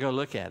 to go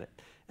look at it.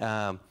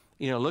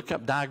 Look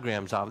up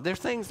diagrams of it. There's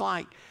things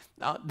like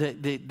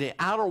the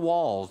outer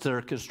walls that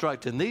are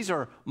constructed. And these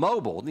are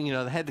mobile. They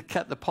had to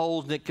cut the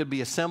poles, and it could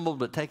be assembled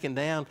but taken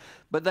down.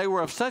 But they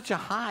were of such a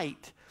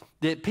height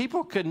that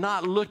people could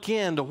not look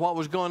into what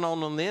was going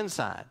on the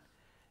inside.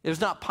 It was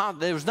not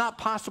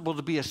possible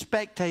to be a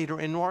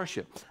spectator in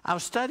worship. I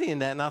was studying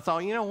that, and I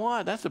thought, you know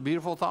what? That's a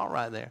beautiful thought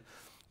right there.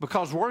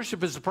 Because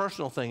worship is a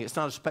personal thing. It's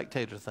not a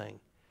spectator thing.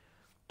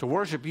 To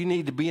worship, you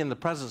need to be in the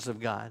presence of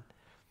God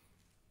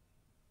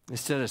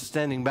instead of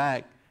standing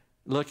back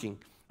looking.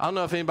 I don't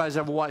know if anybody's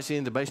ever watched any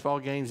of the baseball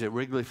games at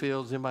Wrigley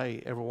Field.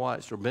 Anybody ever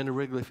watched or been to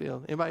Wrigley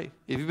Field? Anybody?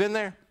 Have you been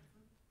there?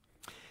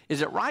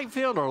 Is it right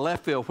field or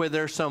left field where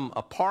there's some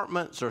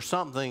apartments or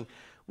something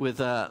with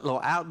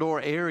little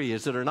outdoor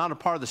areas that are not a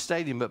part of the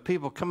stadium, but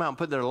people come out and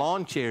put their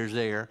lawn chairs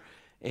there,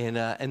 and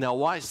they'll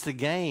watch the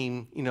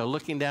game,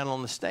 looking down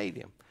on the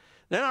stadium.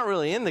 They're not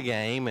really in the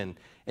game, and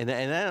they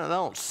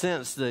don't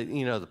sense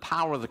the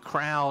power of the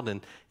crowd,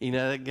 and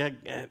they got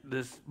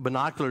this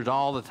binoculars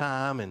all the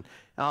time and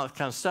all that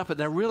kind of stuff, but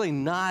they're really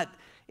not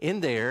in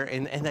there,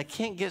 and they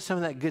can't get some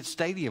of that good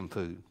stadium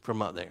food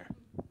from up there,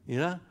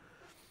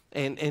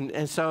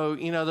 And so,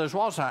 those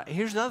walls.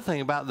 Here's another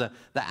thing about the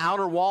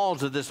outer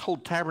walls of this whole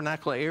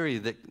tabernacle area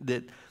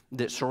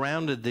that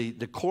surrounded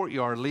the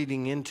courtyard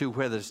leading into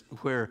where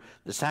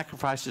the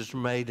sacrifices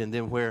were made, and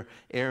then where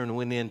Aaron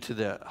went into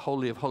the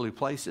Holy of Holy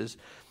Places,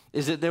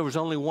 is that there was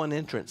only one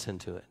entrance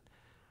into it.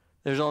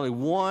 There's only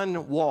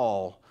one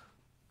wall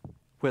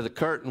where the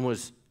curtain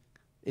was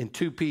in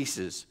two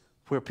pieces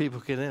where people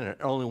could enter.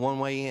 Only one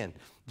way in.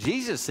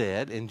 Jesus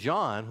said in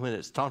John, when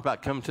it's talking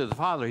about coming to the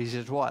Father, he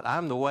says what?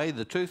 I'm the way,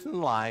 the truth, and the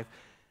life.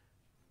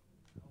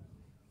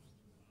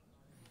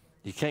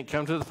 You can't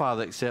come to the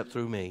Father except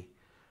through me.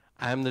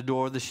 I'm the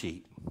door of the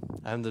sheep.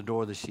 I'm the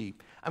door of the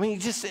sheep. I mean,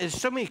 there's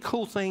so many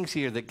cool things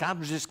here that God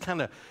was just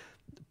kind of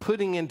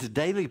putting into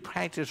daily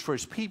practice for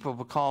his people,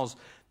 because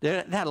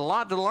they had a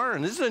lot to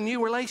learn. This is a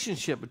new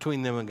relationship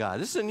between them and God.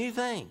 This is a new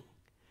thing.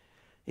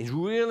 He's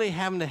really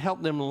having to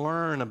help them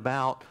learn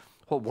about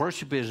what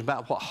worship is,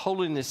 about what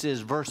holiness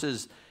is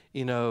versus,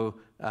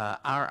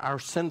 our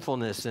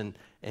sinfulness and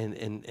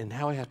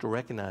how we have to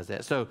recognize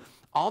that. So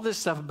all this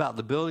stuff about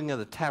the building of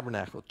the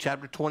tabernacle,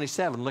 chapter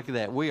 27, look at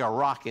that. We are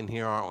rocking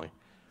here, aren't we?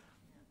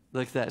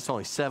 Look at that. It's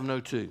only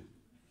 7:02.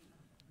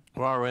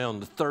 We're already on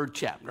the third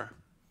chapter.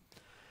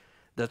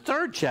 The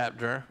third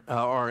chapter,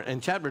 or in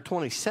chapter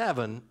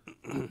 27,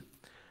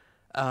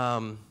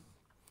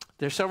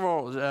 there's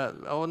several,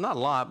 not a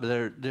lot,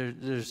 but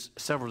there's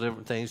several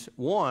different things.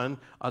 One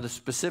are the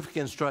specific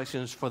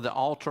instructions for the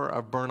altar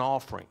of burnt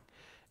offering.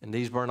 And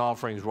these burnt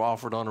offerings were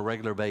offered on a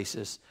regular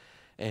basis.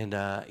 And,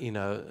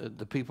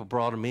 the people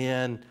brought them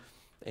in.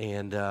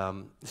 And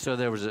so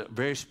there was a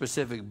very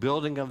specific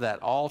building of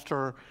that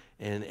altar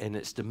and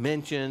its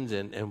dimensions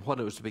and what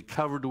it was to be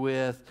covered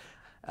with.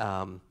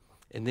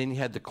 And then you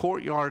had the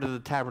courtyard of the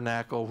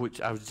tabernacle,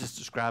 which I was just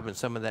describing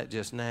some of that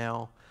just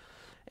now.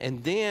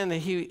 And then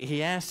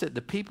he asked that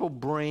the people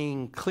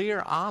bring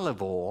clear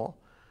olive oil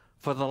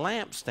for the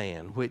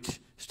lampstand, which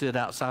stood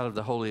outside of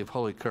the Holy of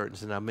Holy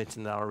curtains, and I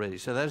mentioned that already.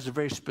 So that is a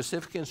very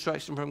specific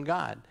instruction from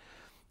God.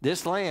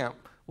 This lamp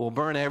will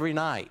burn every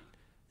night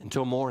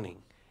until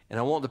morning. And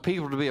I want the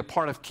people to be a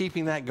part of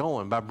keeping that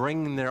going by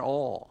bringing their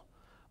oil,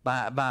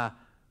 by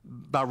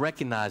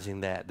recognizing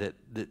that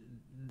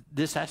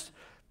this has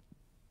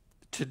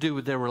to do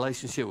with their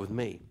relationship with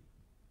me.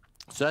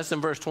 So that's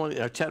in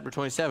chapter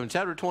 27.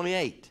 Chapter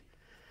 28.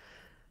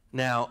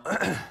 Now,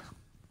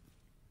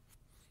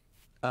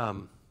 I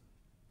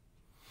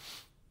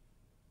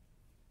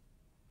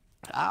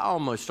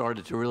almost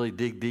started to really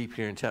dig deep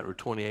here in chapter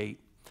 28,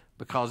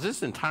 because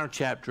this entire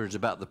chapter is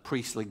about the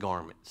priestly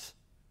garments.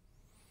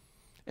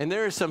 And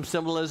there is some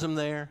symbolism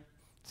there.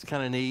 It's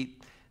kind of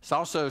neat. It's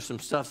also some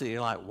stuff that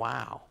you're like,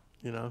 wow,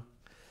 You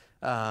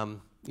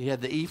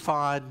had the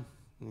ephod,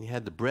 and you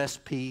had the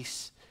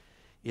breastpiece.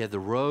 You had the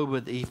robe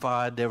of the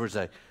ephod. There was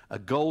a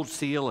gold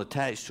seal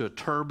attached to a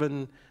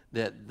turban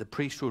that the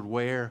priest would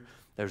wear.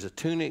 There was a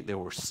tunic. There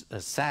were a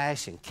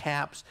sash and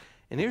caps.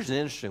 And here's an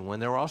interesting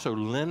one. There were also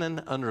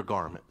linen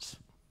undergarments,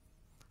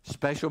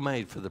 special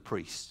made for the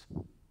priests.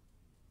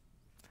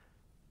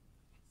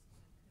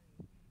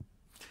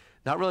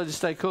 Not really to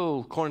stay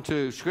cool, according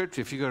to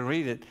Scripture, if you're going to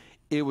read it,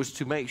 it was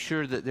to make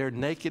sure that their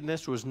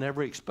nakedness was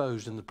never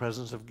exposed in the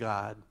presence of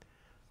God,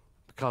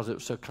 because it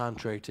was so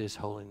contrary to his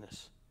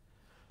holiness.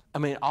 I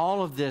mean,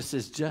 all of this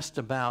is just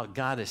about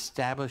God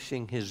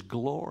establishing his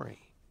glory,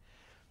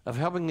 of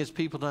helping his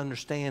people to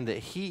understand that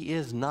he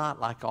is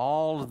not like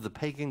all of the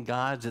pagan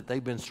gods that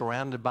they've been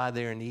surrounded by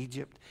there in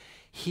Egypt.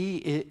 He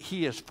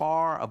is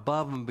far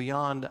above and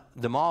beyond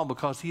them all,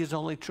 because he is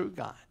only true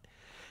God.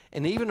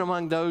 And even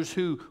among those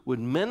who would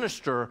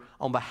minister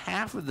on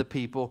behalf of the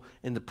people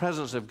in the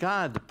presence of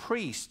God, the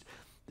priest,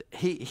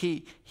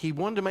 he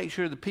wanted to make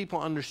sure the people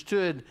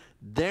understood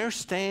their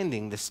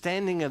standing, the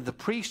standing of the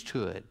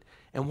priesthood,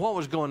 and what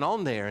was going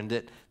on there, and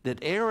that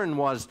Aaron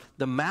was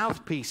the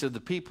mouthpiece of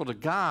the people to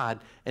God,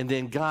 and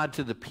then God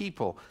to the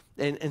people.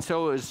 And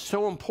so it was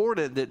so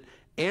important that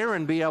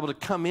Aaron be able to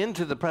come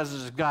into the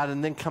presence of God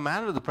and then come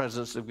out of the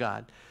presence of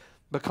God,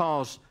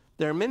 because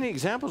there are many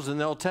examples in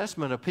the Old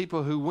Testament of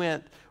people who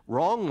went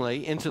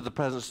wrongly into the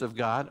presence of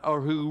God,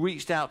 or who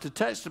reached out to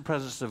touch the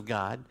presence of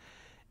God,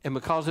 and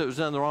because it was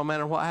done in the wrong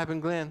manner, what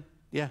happened, Glenn?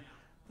 Yeah,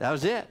 that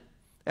was it.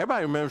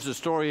 Everybody remembers the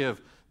story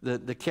of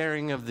the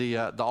carrying of the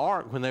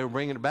ark when they were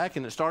bringing it back,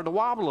 and it started to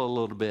wobble a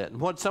little bit. And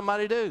what did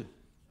somebody do?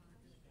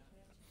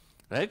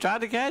 They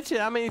tried to catch it.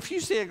 I mean, if you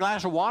see a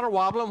glass of water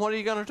wobbling, what are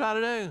you going to try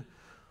to do?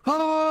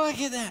 Oh, I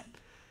get that.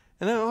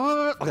 And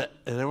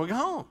then we're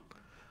gone.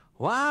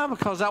 Why?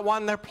 Because that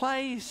wasn't their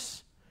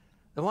place.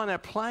 That wasn't their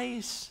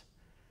place.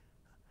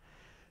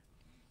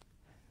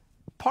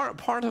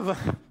 Part of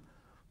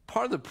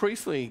the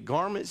priestly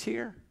garments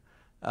here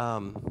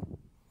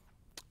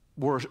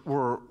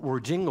were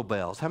jingle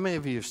bells. How many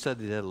of you have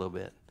studied that a little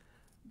bit?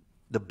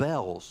 The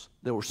bells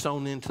that were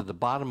sewn into the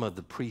bottom of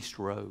the priest's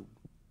robe.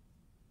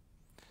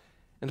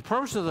 And the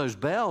purpose of those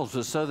bells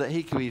was so that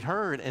he could be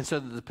heard, and so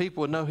that the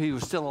people would know he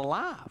was still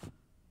alive.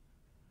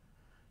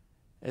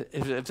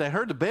 If they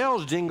heard the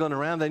bells jingling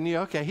around, they knew,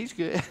 okay, he's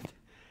good.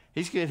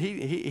 He's good.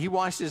 He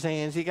washed his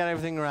hands. He got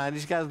everything right.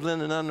 He's got his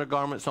linen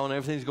undergarments on.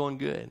 Everything's going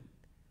good.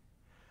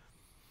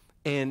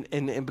 And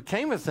it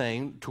became a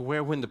thing to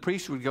where when the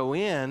priest would go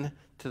in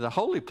to the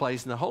holy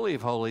place in the Holy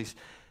of Holies,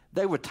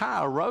 they would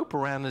tie a rope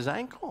around his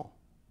ankle.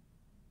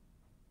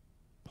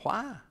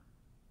 Why?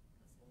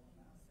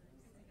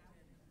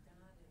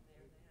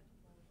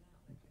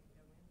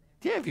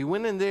 Yeah, if you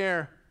went in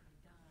there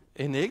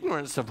in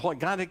ignorance of what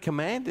God had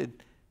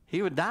commanded,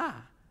 he would die.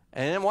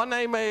 And then one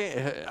day,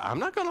 I'm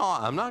not going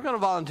to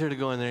volunteer to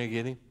go in there and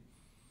get him.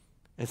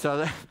 And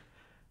so,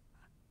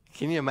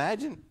 can you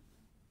imagine?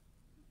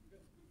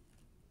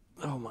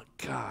 Oh my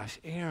gosh,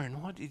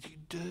 Aaron, what did you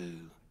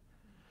do?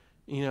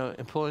 You know,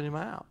 and pulling him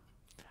out.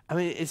 I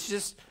mean, it's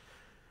just,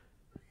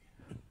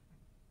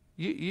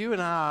 you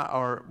and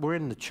I we're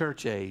in the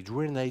church age.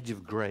 We're in the age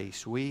of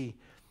grace. We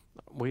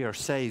are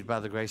saved by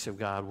the grace of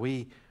God.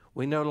 We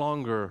no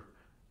longer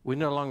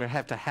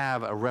have to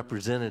have a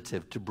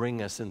representative to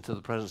bring us into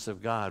the presence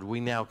of God. We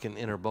now can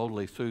enter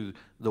boldly through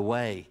the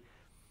way,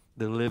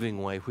 the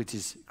living way, which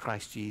is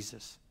Christ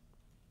Jesus.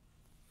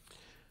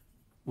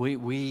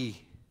 We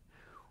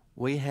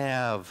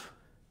have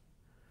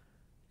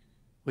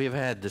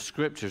had the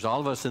scriptures. All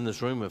of us in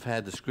this room have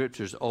had the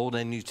scriptures, Old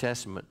and New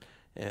Testament,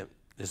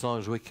 as long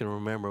as we can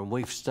remember. And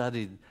we've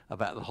studied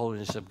about the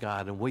holiness of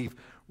God, and we've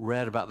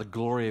read about the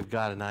glory of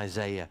God in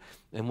Isaiah.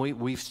 And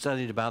we've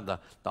studied about the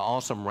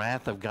awesome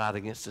wrath of God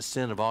against the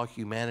sin of all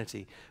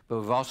humanity.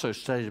 But we've also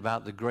studied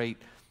about the great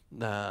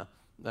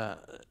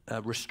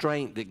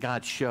restraint that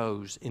God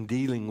shows in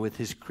dealing with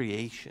his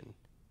creation.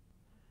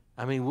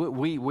 I mean,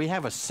 we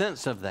have a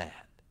sense of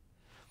that.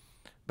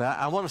 But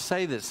I want to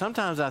say that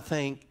sometimes I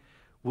think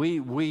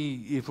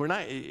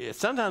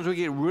sometimes we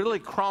get really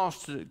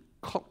close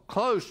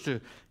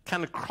to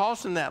kind of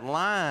crossing that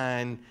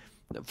line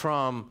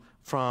from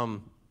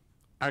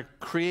our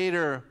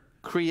Creator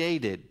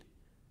created,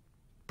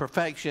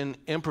 perfection,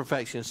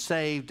 imperfection,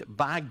 saved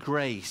by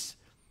grace,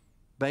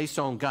 based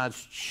on God's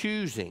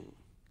choosing,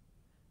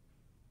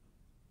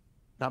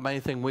 not by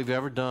anything we've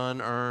ever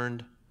done,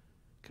 earned,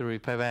 could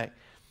repay back.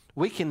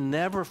 We can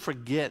never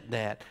forget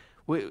that.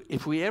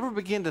 If we ever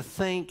begin to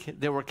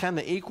think that we're kind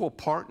of equal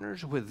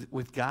partners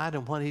with God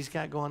and what he's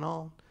got going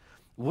on,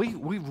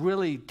 we've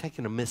really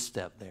taken a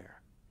misstep there,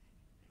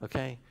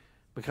 okay?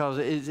 Because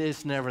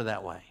it's never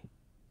that way.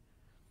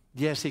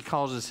 Yes, he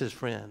calls us his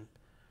friend.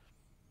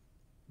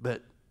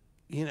 But,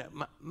 you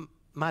know,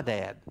 my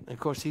dad, of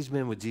course, he's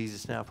been with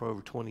Jesus now for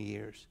over 20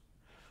 years.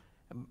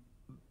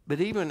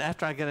 But even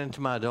after I got into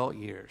my adult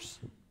years,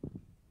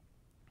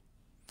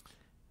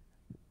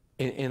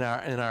 in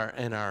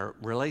our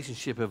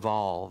relationship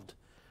evolved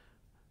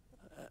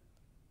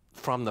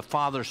from the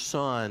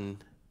father-son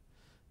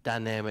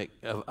dynamic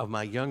of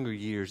my younger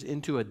years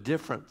into a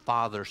different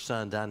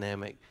father-son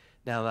dynamic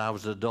now that I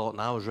was an adult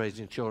and I was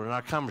raising children.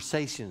 Our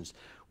conversations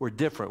were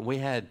different. We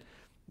had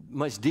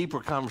much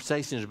deeper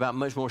conversations about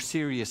much more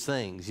serious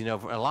things. You know,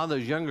 for a lot of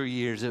those younger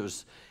years, it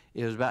was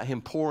about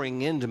him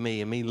pouring into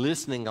me and me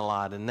listening a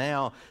lot. And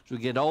now, as we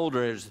get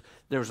older,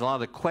 there was a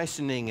lot of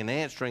questioning and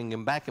answering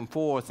and back and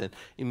forth, and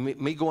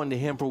me going to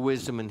him for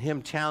wisdom and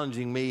him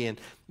challenging me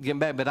and getting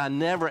back. But I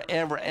never,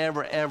 ever,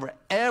 ever, ever,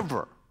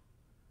 ever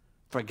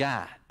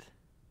forgot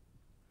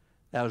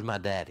that was my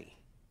daddy.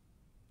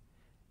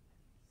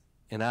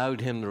 And I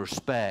owed him the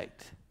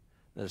respect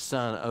that a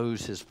son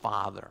owes his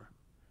father.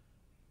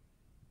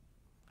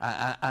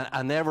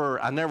 I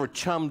never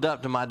chummed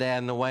up to my dad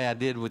in the way I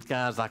did with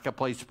guys like I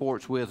played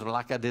sports with or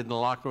like I did in the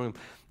locker room.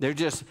 You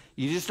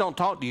just don't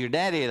talk to your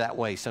daddy that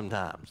way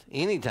sometimes,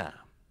 anytime.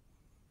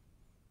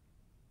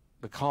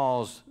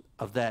 Because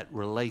of that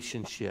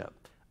relationship,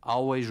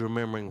 always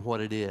remembering what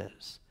it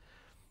is.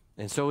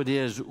 And so it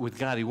is with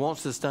God. He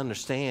wants us to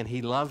understand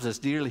He loves us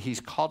dearly.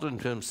 He's called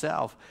us to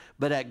Himself,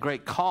 but at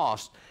great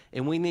cost.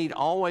 And we need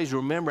always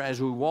remember,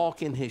 as we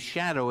walk in His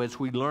shadow, as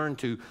we learn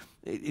to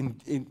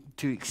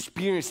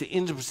experience the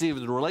intimacy of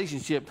the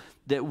relationship,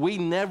 that we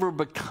never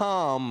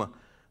become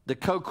the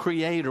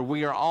co-creator.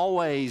 We are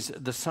always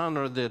the son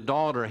or the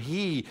daughter.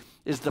 He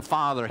is the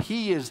father.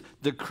 He is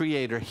the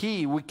creator.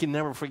 We can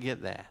never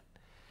forget that.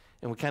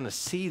 And we kind of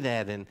see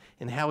that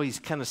in how He's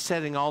kind of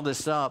setting all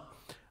this up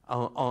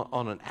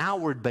on an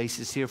outward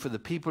basis here for the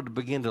people to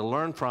begin to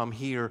learn from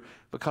here,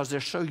 because they're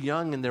so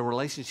young in their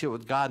relationship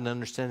with God and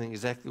understanding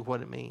exactly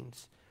what it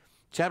means.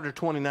 Chapter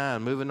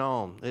 29, moving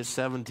on. It's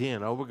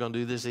 7:10. Oh, we're going to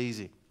do this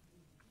easy.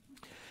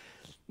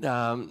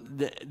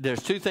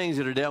 There's two things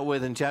that are dealt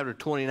with in chapter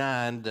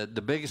 29.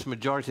 The biggest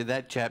majority of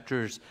that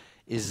chapter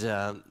is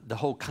the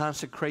whole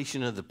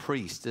consecration of the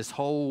priest, this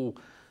whole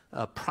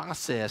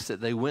process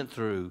that they went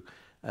through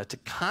to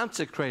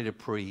consecrate a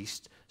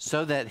priest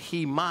so that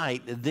he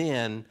might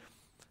then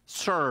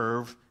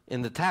serve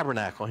in the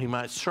tabernacle. He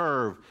might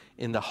serve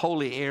in the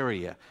holy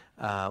area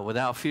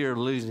without fear of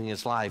losing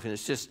his life. And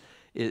it's just,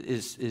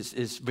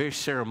 it's very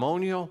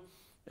ceremonial.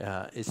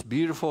 It's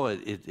beautiful. In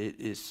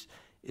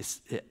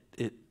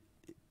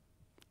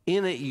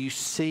it you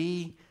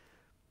see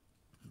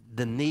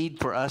the need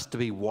for us to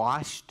be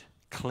washed,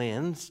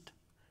 cleansed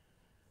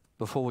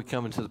before we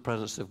come into the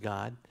presence of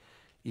God.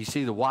 You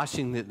see the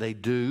washing that they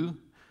do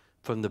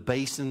from the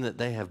basin that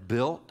they have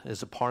built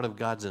as a part of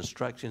God's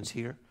instructions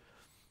here.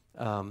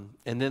 And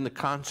then the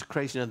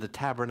consecration of the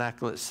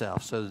tabernacle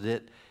itself, so that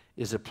it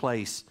is a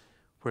place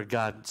where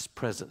God's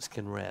presence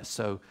can rest.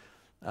 So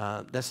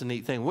that's a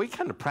neat thing. We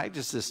kind of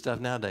practice this stuff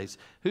nowadays.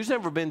 Who's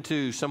ever been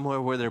to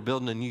somewhere where they're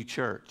building a new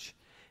church?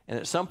 And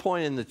at some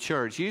point in the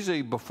church,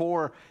 usually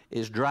before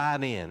it's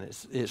dried in,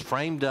 it's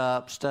framed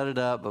up, studded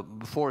up, but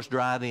before it's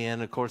dried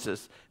in, of course,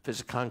 if it's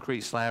a concrete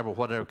slab or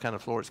whatever kind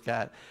of floor it's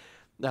got,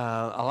 a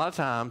lot of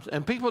times,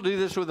 and people do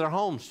this with their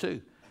homes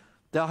too,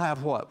 they'll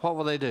have what? What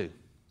will they do?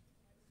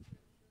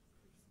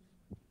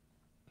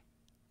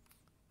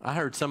 I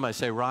heard somebody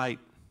say, right?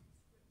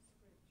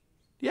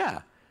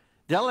 Yeah.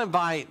 They'll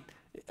invite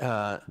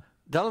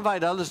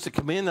others to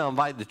come in. They'll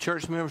invite the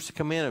church members to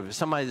come in. If it's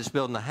somebody that's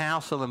building a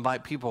house, they'll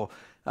invite people,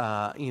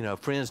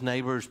 friends,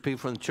 neighbors, people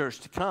from the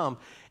church to come.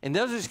 And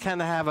they'll just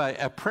kind of have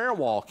a prayer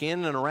walk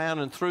in and around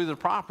and through the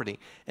property.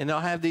 And they'll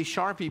have these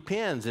Sharpie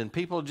pens, and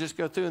people just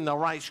go through and they'll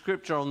write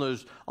scripture on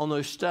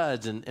those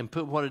studs and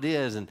put what it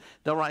is. And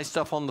they'll write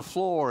stuff on the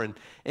floor. And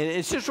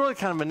it's just really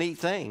kind of a neat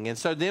thing. And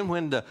so then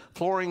when the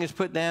flooring is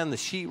put down, the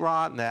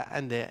sheetrock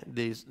and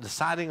the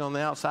siding on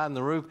the outside and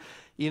the roof,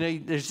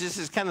 there's just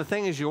this kind of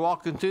thing as you're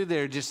walking through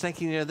there, just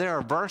thinking, there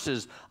are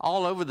verses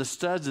all over the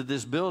studs of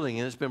this building,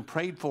 and it's been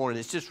prayed for, and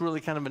it's just really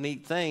kind of a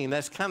neat thing. And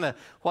that's kind of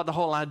what the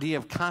whole idea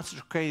of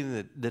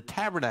consecrating the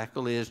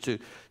tabernacle is, to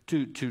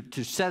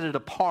set it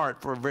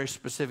apart for a very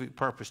specific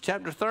purpose.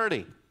 Chapter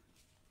 30.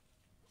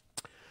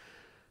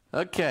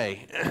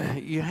 Okay,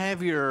 you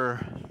have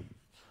your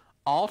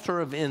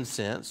altar of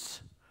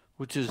incense,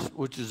 which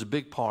is a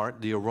big part,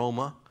 the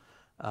aroma.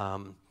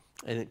 And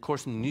of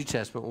course, in the New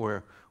Testament,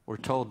 we're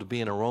told to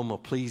be an aroma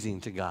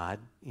pleasing to God.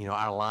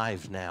 Our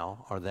lives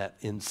now are that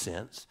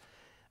incense,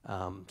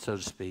 so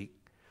to speak.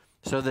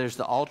 So there's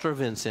the altar of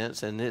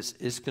incense and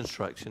its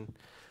construction.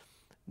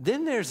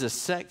 Then there's a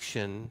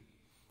section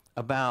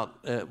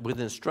with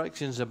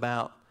instructions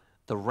about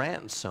the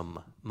ransom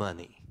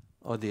money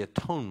or the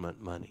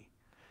atonement money.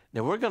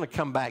 Now, we're going to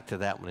come back to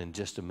that one in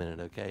just a minute,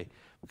 okay?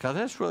 Because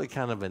that's really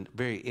kind of a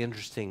very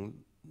interesting,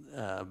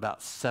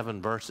 about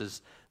 7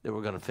 verses that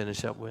we're going to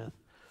finish up with.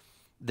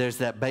 There's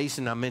that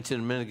basin I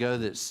mentioned a minute ago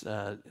that's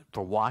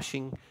for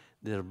washing,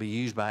 that'll be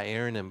used by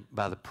Aaron and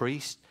by the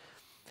priest.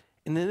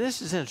 And then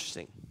this is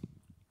interesting.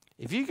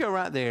 If you go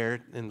right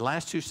there in the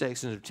last 2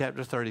 sections of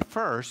chapter 30,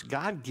 first,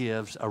 God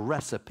gives a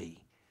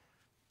recipe.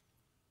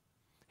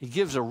 He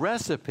gives a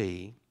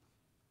recipe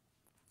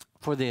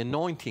for the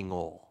anointing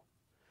oil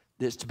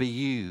that's to be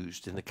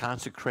used in the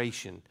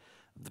consecration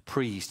of the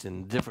priest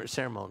and different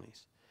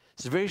ceremonies.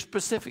 It's a very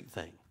specific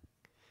thing,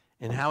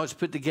 and how it's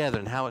put together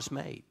and how it's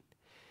made.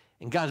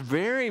 And God's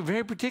very,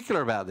 very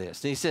particular about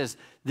this. And He says,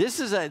 this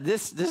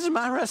is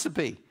my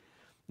recipe.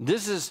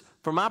 This is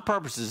for my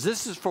purposes.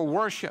 This is for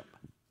worship.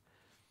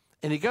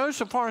 And He goes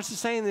so far as to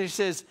saying that He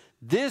says,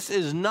 this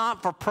is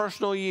not for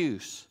personal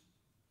use.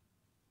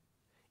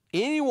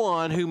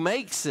 Anyone who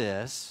makes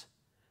this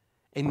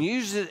and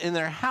uses it in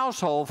their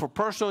household for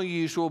personal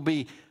use will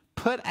be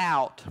put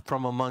out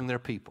from among their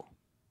people.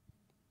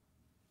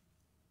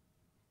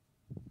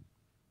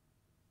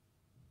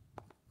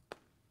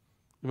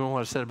 Remember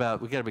what I said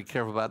about we got to be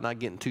careful about not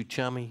getting too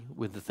chummy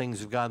with the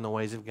things of God and the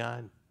ways of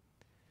God,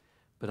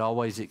 but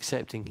always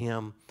accepting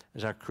Him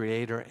as our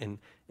Creator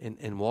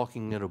and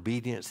walking in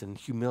obedience and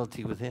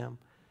humility with Him.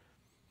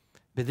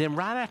 But then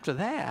right after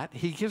that,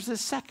 He gives a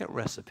second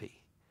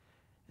recipe,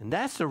 and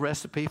that's the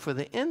recipe for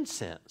the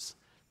incense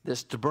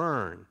that's to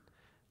burn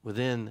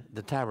within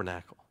the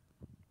tabernacle.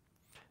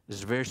 This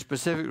is a very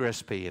specific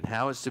recipe and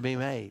how it's to be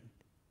made.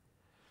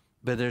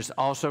 But there's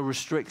also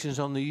restrictions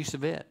on the use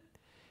of it.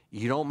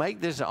 You don't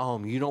make this at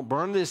home. You don't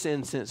burn this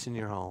incense in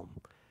your home.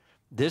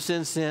 This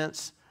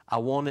incense, I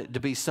want it to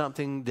be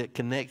something that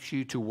connects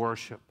you to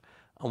worship.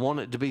 I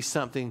want it to be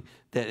something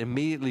that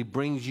immediately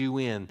brings you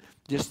in.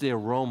 Just the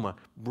aroma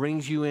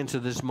brings you into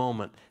this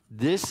moment.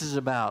 This is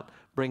about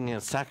bringing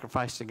a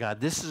sacrifice to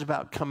God. This is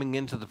about coming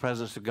into the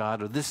presence of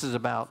God, or this is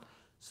about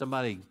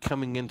somebody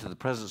coming into the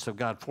presence of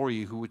God for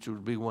you, which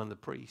would be one of the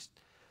priests.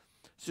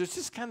 So it's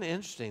just kind of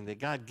interesting that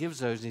God gives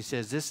those, and he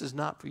says, this is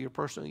not for your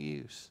personal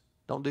use.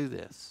 Don't do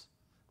this.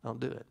 Don't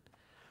do it.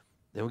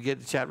 Then we get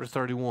to chapter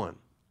 31.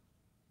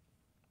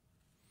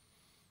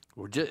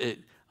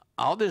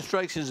 All the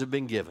instructions have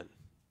been given.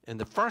 And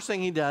the first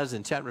thing he does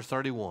in chapter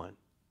 31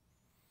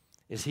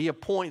 is he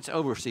appoints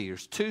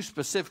overseers. Two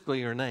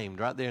specifically are named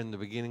right there in the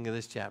beginning of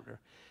this chapter.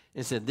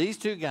 And said, these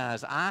two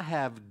guys, I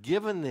have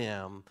given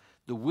them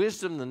the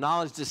wisdom, the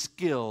knowledge, the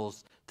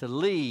skills to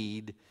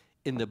lead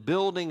in the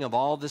building of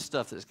all this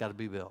stuff that's got to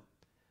be built.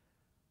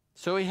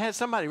 So he had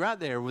somebody right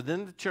there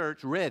within the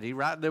church ready,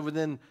 right there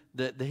within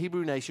the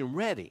Hebrew nation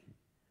ready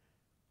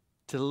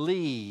to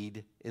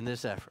lead in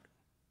this effort.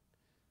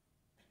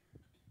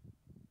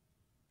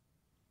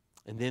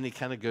 And then he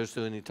kind of goes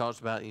through and he talks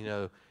about,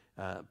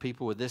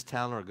 people with this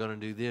talent are going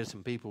to do this,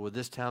 and people with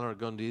this talent are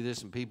going to do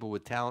this, and people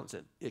with talents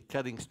at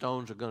cutting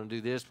stones are going to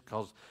do this,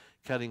 because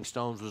cutting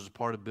stones was a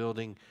part of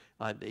building,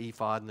 like the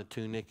ephod and the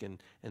tunic and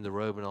the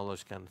robe and all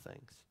those kind of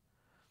things.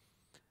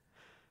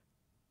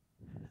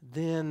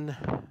 Then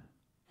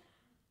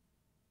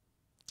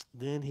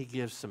he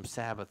gives some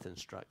Sabbath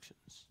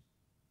instructions.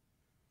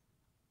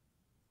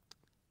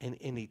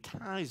 And he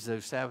ties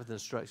those Sabbath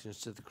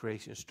instructions to the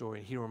creation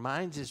story. He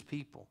reminds his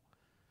people,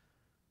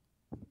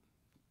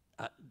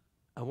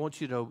 I want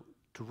you to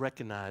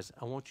recognize,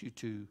 I want you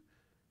to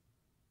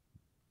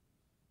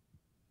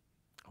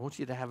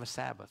have a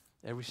Sabbath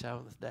every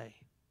Sabbath day.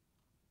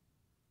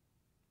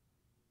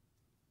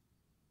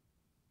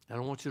 I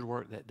don't want you to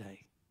work that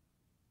day.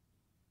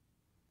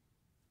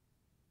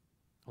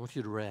 I want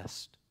you to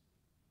rest.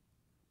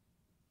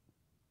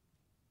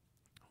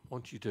 I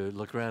want you to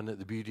look around at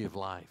the beauty of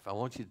life. I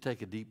want you to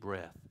take a deep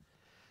breath.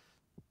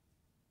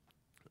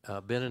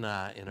 Ben and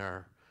I, in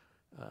our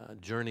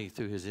journey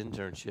through his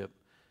internship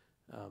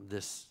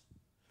this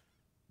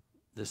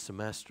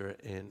semester,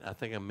 and I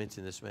think I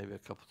mentioned this maybe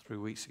 3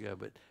 weeks ago,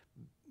 but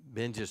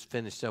Ben just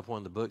finished up one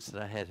of the books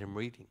that I had him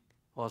reading.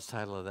 What's the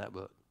title of that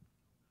book?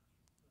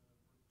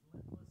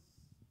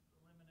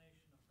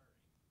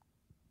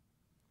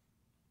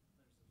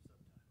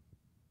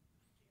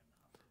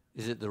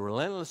 Is it The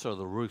Relentless or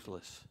The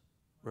Ruthless?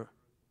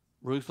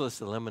 Ruthless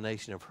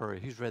Elimination of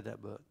Hurry. Who's read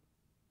that book?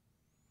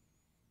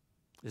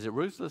 Is it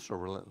Ruthless or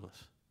Relentless?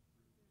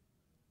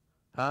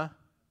 Huh?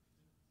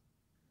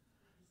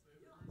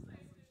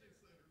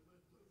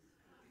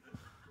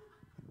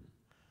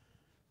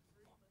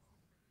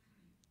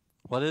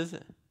 What is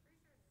it?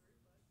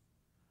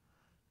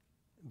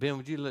 Ben,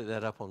 would you look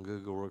that up on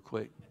Google real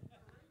quick?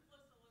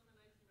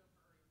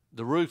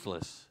 The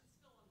Ruthless.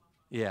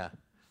 Yeah.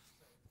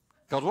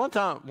 Because one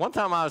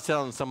time I was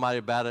telling somebody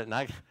about it,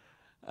 and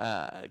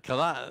because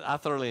I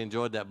thoroughly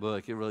enjoyed that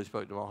book. It really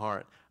spoke to my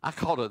heart. I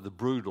called it the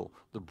brutal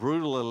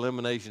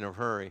elimination of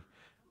hurry.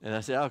 And I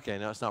said, okay,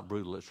 no, it's not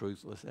brutal, it's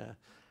ruthless. Yeah.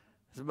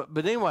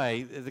 But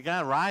anyway, the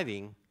guy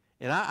writing,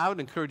 and I would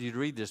encourage you to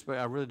read this, but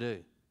I really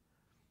do.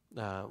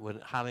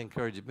 Would highly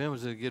encourage it. Ben,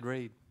 was it a good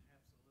read?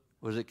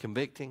 Absolutely. Was it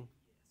convicting?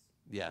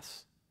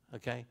 Yes.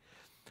 Okay.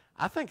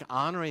 I think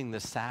honoring the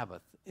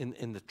Sabbath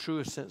in the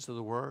truest sense of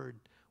the word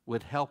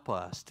would help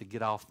us to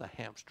get off the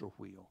hamster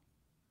wheel.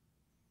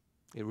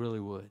 It really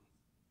would.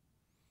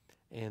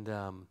 And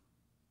I'm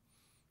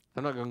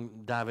not going to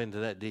dive into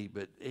that deep,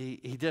 but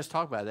he does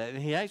talk about that.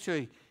 And he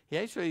actually,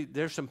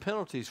 there's some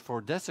penalties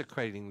for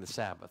desecrating the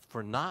Sabbath,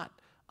 for not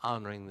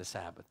honoring the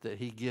Sabbath that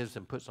he gives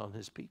and puts on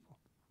his people.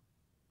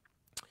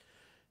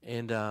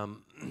 And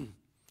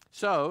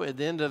so at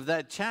the end of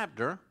that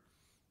chapter,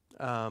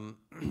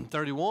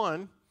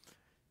 31,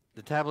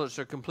 the tablets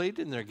are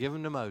completed and they're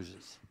given to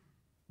Moses.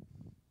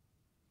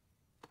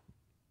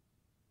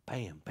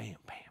 Bam, bam,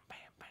 bam,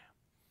 bam, bam.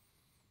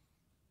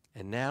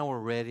 And now we're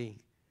ready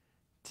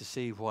to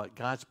see what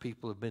God's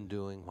people have been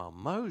doing while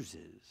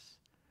Moses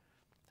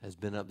has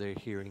been up there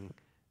hearing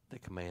the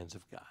commands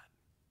of God.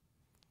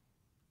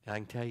 And I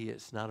can tell you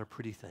it's not a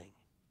pretty thing,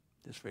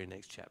 this very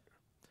next chapter.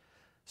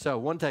 So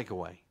one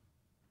takeaway,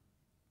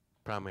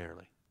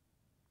 primarily.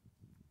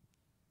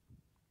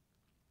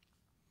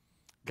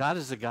 God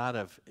is a God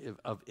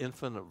of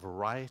infinite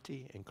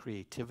variety and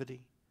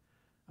creativity.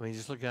 I mean,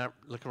 just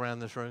look around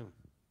this room.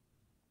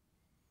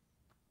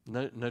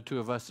 No two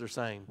of us are the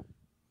same.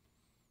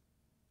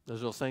 Those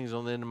little things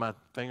on the end of my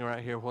finger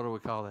right here, what do we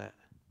call that?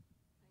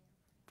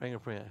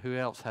 Fingerprint. Who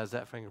else has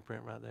that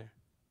fingerprint right there?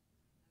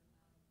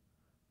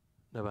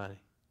 Nobody.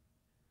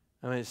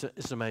 I mean,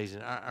 it's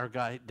amazing. Our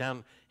God,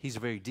 he's a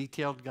very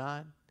detailed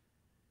God,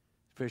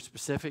 very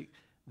specific.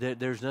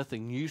 There's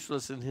nothing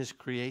useless in his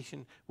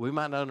creation. We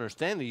might not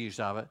understand the use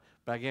of it,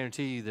 but I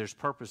guarantee you there's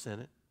purpose in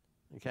it,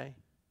 okay?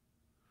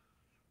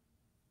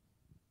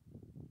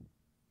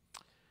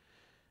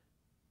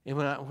 And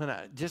when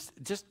I just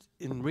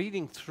in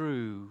reading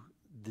through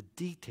the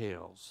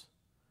details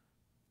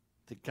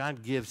that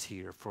God gives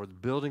here for the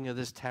building of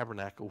this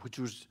tabernacle,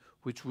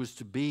 which was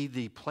to be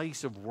the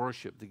place of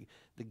worship,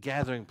 the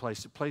gathering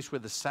place, the place where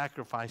the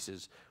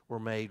sacrifices were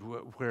made,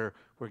 where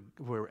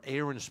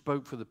Aaron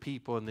spoke for the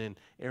people, and then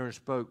Aaron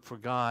spoke for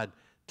God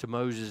to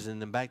Moses,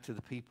 and then back to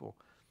the people.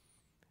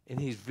 And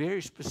he's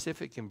very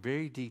specific and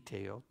very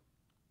detailed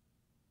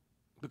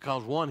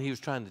because, one, he was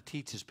trying to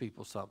teach his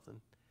people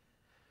something.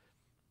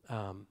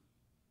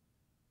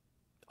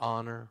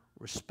 Honor,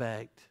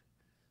 respect,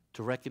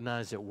 to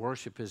recognize that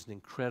worship is an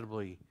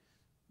incredibly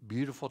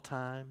beautiful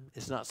time.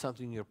 It's not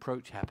something you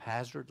approach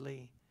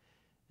haphazardly.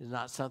 It's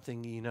not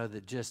something,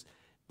 that just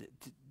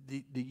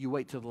that you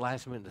wait till the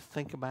last minute to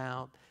think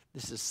about.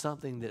 This is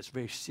something that's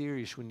very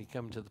serious when you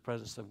come into the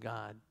presence of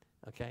God,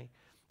 okay?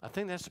 I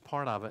think that's a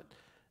part of it.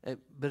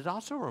 But it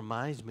also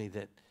reminds me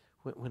that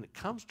when it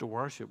comes to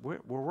worship, we're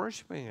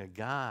worshiping a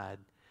God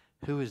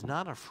who is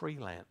not a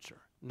freelancer.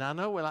 Now, I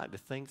know we like to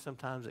think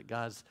sometimes that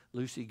God's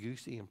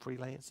loosey-goosey and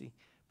freelancy,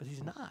 but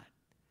he's not.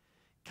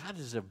 God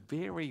is a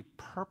very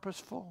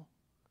purposeful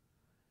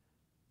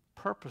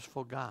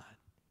God.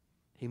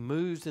 He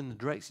moves in the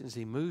directions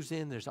he moves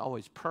in. There's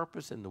always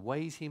purpose in the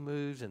ways he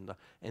moves and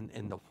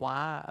the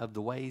why of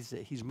the ways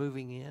that he's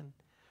moving in.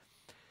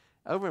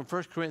 Over in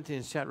 1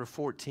 Corinthians chapter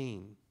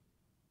 14,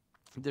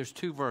 there's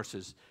 2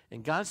 verses.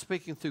 And God's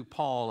speaking through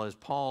Paul as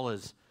Paul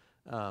is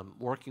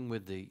working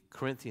with the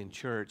Corinthian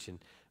church. And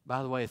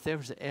by the way, if there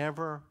was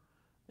ever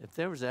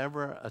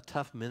a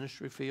tough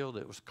ministry field,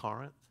 it was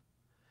Corinth.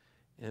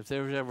 And if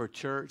there was ever a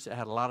church that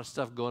had a lot of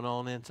stuff going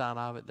on inside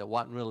of it that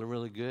wasn't really,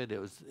 really good, it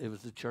was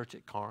the church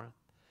at Corinth.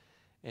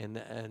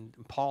 And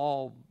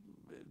Paul,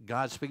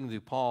 God speaking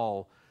through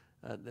Paul,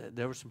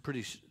 there were some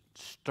pretty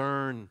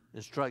stern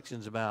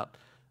instructions about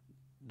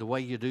the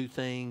way you do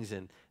things,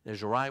 and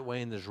there's a right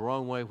way and there's a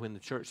wrong way when the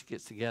church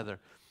gets together.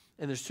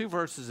 And there's 2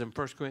 verses in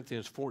 1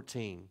 Corinthians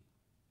 14.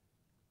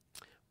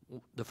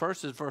 The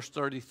first is verse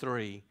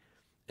 33,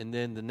 and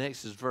then the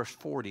next is verse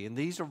 40. And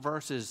these are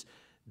verses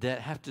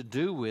that have to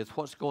do with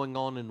what's going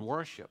on in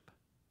worship.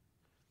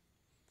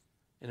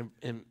 And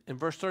in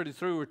verse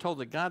 33, we're told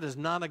that God is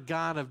not a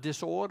God of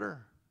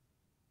disorder,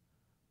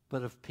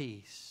 but of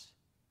peace.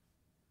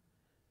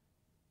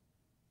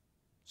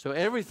 So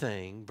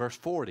everything, verse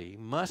 40,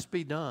 must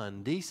be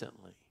done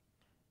decently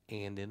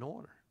and in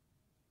order.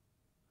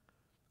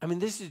 I mean,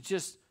 this is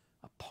just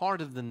a part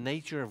of the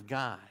nature of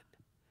God.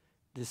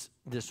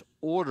 This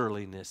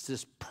orderliness,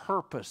 this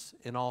purpose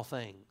in all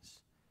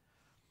things.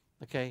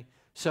 Okay?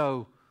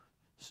 So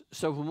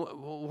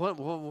what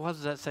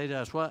does that say to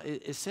us? Well,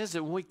 it says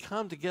that when we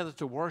come together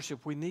to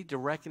worship, we need to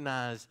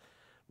recognize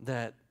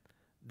that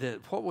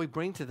what we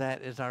bring to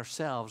that is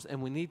ourselves,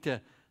 and we need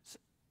to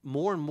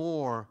more and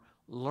more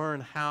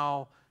learn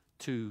how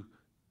to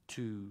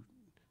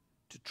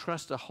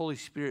trust the Holy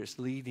Spirit's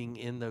leading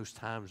in those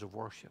times of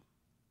worship.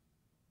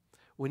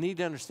 We need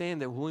to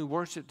understand that when we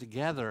worship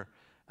together,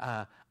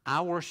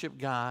 I worship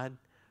God,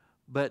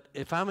 but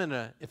if I'm in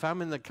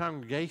the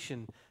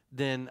congregation,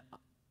 then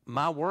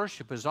my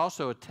worship is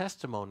also a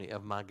testimony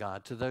of my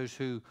God to those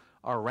who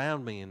are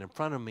around me and in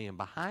front of me and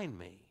behind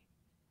me.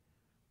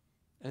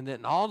 And that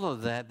in all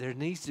of that, there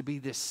needs to be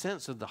this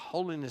sense of the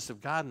holiness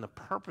of God and the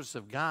purpose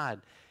of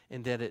God,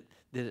 and that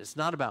it's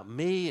not about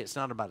me, it's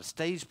not about a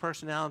stage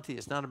personality,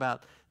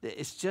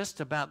 it's just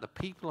about the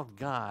people of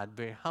God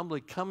very humbly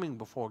coming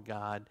before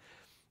God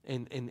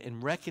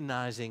and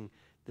recognizing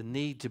the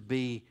need to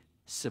be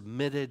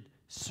submitted,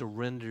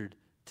 surrendered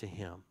to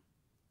Him.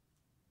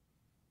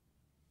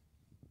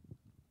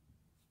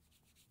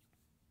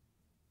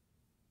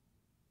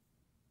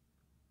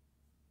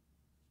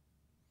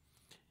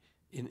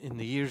 In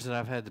the years that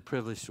I've had the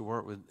privilege to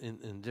work with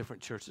in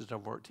different churches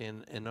I've worked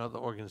in and other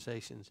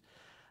organizations,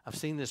 I've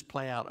seen this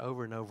play out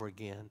over and over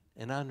again,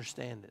 and I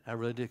understand it. I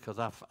really do, because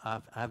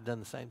I've done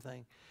the same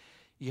thing.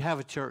 You have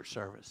a church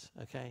service,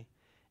 okay?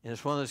 And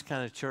it's one of those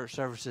kind of church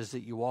services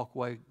that you walk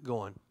away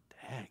going,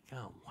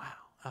 daggone, wow,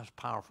 that was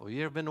powerful.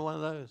 You ever been to one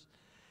of those?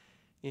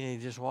 You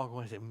just walk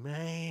away and say,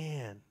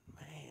 man,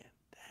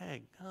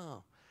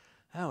 daggone,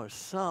 that was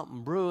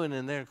something brewing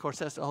in there. Of course,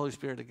 that's the Holy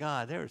Spirit of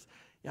God.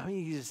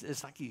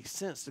 It's like you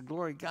sense the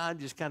glory of God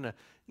just kind of,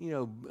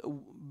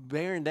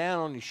 bearing down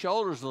on your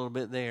shoulders a little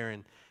bit there.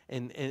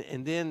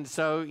 And then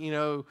so,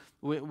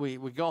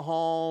 we go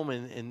home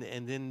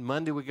and then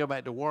Monday we go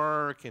back to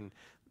work and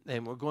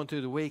we're going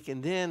through the week.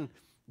 And then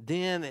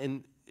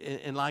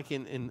like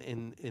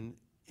in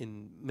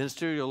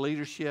ministerial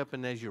leadership,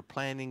 and as you're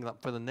planning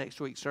for the next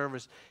week's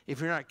service,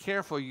 if you're not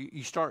careful,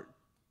 you start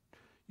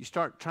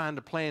trying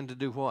to plan to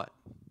do what?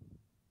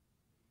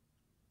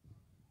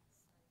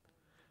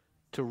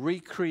 To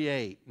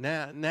recreate.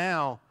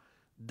 Now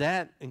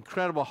that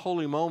incredible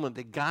holy moment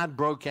that God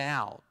broke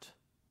out,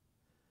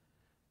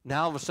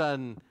 now all of a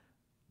sudden,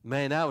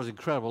 man, that was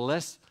incredible.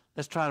 Let's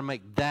try to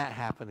make that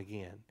happen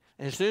again.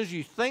 And as soon as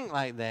you think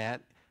like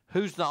that,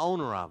 who's the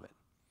owner of it?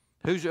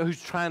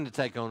 Who's trying to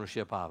take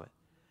ownership of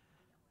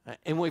it?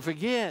 And we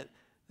forget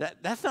that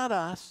that's not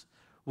us.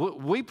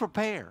 We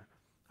prepare.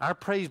 Our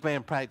praise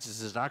band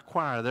practices, our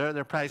choir,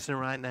 they're practicing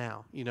right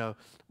now. You know,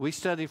 we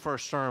study for a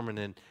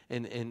sermon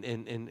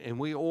and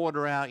we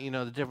order out, you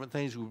know, the different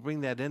things. We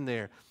bring that in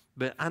there.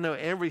 But I know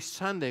every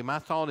Sunday my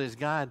thought is,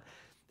 God,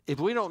 if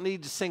we don't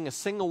need to sing a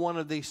single one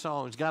of these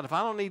songs, God, if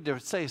I don't need to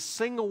say a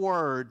single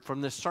word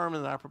from this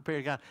sermon that I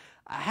prepared, God,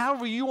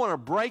 however you want to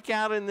break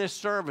out in this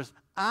service,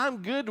 I'm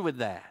good with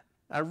that.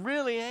 I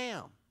really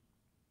am.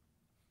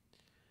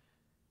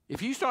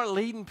 If you start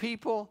leading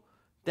people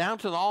down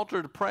to the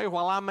altar to pray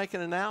while I'm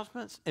making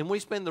announcements, and we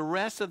spend the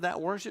rest of that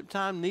worship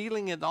time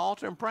kneeling at the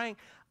altar and praying,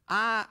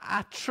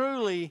 I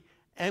truly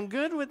am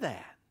good with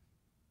that.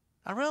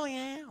 I really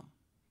am.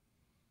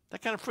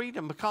 That kind of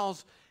freedom,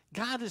 because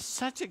God is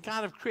such a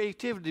God of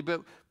creativity,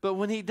 but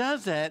when he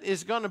does that,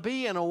 it's going to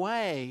be in a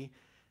way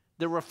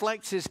that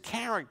reflects his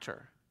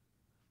character,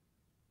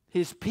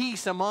 his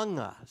peace among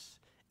us,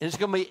 and it's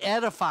going to be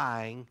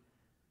edifying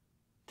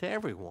to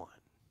everyone.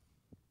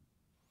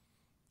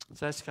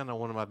 So that's kind of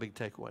one of my big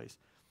takeaways.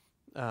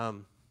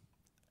 So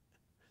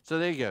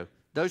there you go.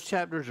 Those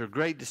chapters are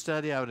great to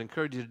study. I would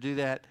encourage you to do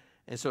that.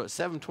 And so it's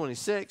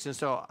 7:26, and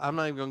so I'm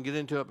not even going to get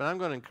into it, but I'm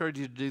going to encourage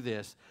you to do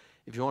this.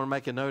 If you want to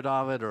make a note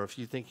of it, or if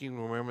you think you can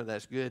remember it,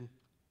 that's good.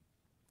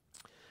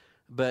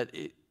 But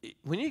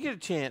when you get a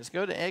chance,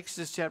 go to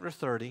Exodus chapter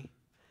 30,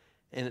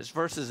 and it's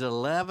verses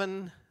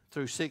 11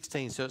 through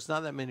 16, so it's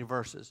not that many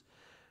verses.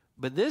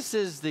 But this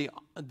is the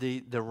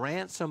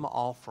ransom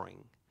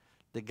offering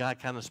that God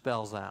kind of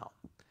spells out.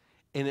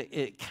 And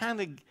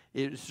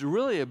it's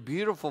really a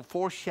beautiful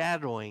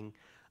foreshadowing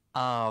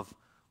of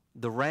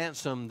the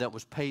ransom that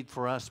was paid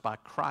for us by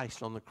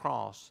Christ on the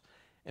cross.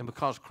 And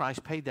because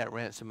Christ paid that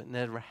ransom, it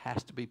never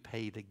has to be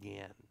paid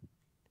again.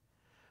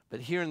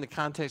 But here in the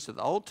context of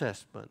the Old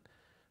Testament,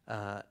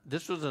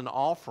 this was an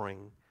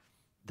offering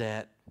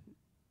that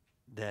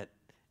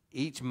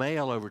each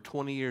male over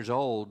 20 years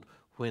old,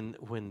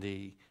 when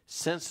the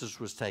census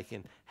was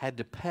taken, had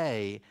to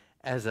pay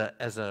as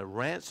a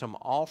ransom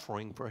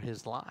offering for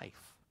his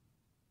life.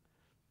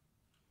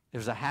 It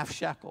was a half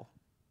shekel.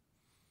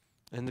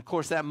 And of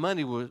course that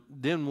money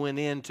then went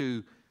in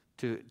to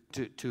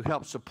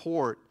help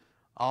support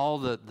all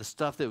the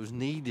stuff that was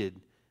needed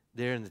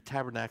there in the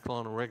tabernacle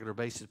on a regular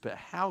basis. But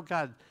how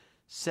God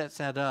sets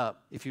that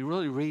up, if you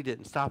really read it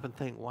and stop and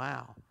think,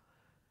 wow,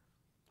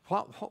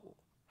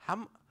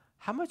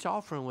 how much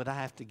offering would I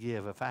have to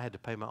give if I had to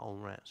pay my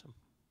own ransom?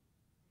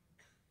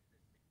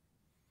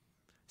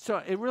 So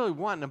it really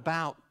wasn't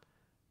about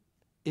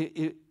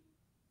it.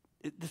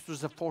 This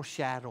was a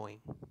foreshadowing.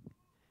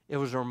 It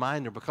was a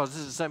reminder, because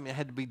this is something that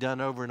had to be done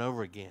over and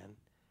over again,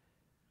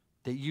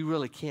 that you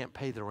really can't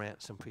pay the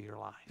ransom for your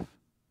life.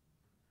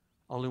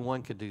 Only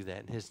one could do that,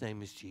 and his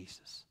name is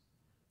Jesus.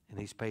 And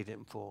he's paid it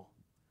in full.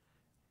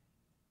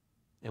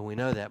 And we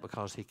know that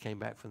because he came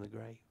back from the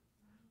grave.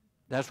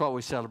 That's what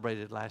we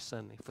celebrated last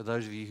Sunday. For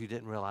those of you who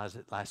didn't realize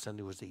it, last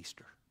Sunday was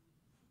Easter.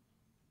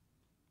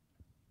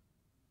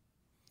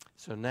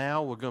 So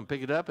now we're going to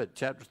pick it up at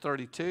chapter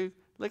 32.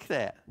 Look at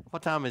that.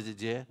 What time is it,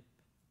 Jed?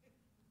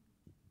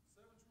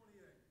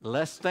 7:28.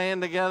 Let's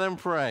stand together and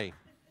pray.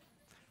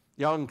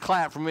 Y'all can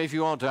clap for me if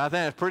you want to. I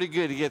think it's pretty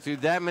good to get through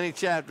that many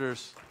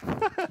chapters.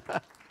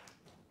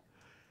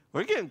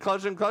 We're getting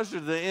closer and closer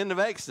to the end of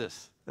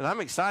Exodus. And I'm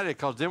excited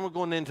because then we're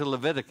going into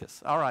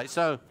Leviticus. All right,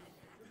 so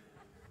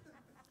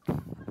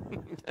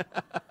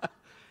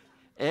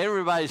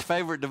everybody's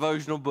favorite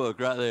devotional book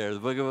right there, the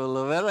book of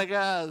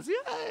Leviticus.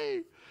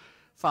 Yay!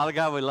 Father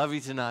God, we love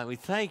you tonight. We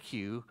thank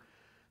you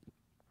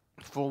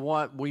for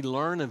what we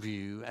learn of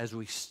you as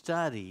we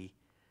study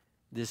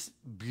this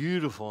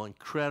beautiful,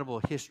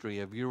 incredible history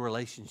of your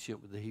relationship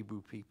with the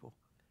Hebrew people.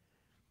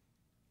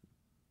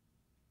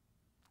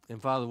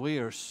 And Father, we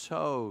are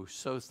so,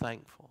 so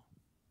thankful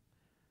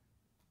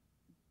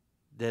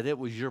that it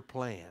was your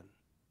plan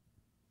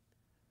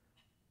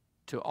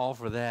to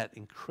offer that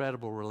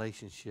incredible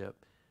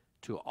relationship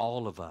to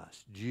all of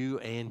us, Jew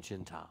and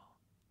Gentile,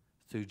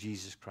 through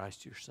Jesus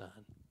Christ, your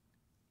Son.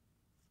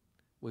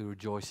 We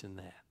rejoice in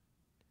that.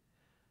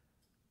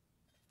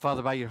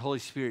 Father, by your Holy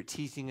Spirit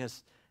teaching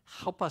us,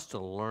 help us to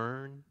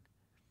learn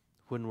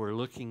when we're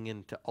looking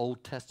into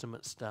Old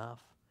Testament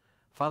stuff.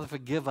 Father,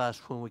 forgive us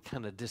when we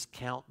kind of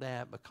discount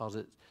that because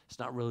it's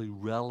not really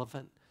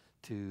relevant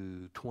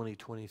to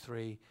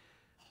 2023.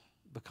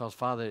 Because,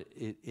 Father,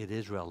 it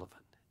is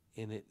relevant.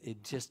 And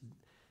it just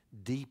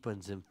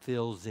deepens and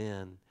fills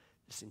in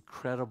this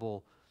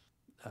incredible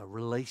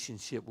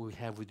relationship we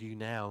have with you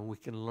now. And we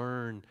can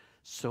learn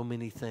so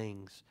many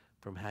things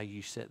from how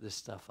you set this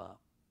stuff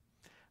up.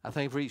 I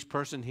thank for each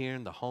person here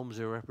and the homes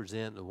they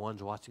represent, the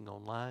ones watching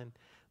online.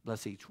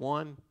 Bless each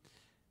one.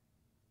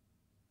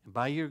 And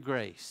by your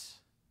grace,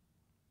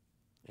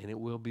 and it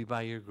will be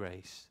by your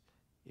grace,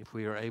 if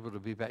we are able to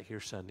be back here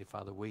Sunday,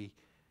 Father, we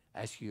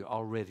ask you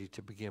already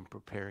to begin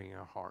preparing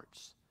our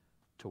hearts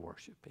to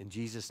worship. In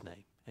Jesus'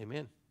 name,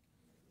 amen.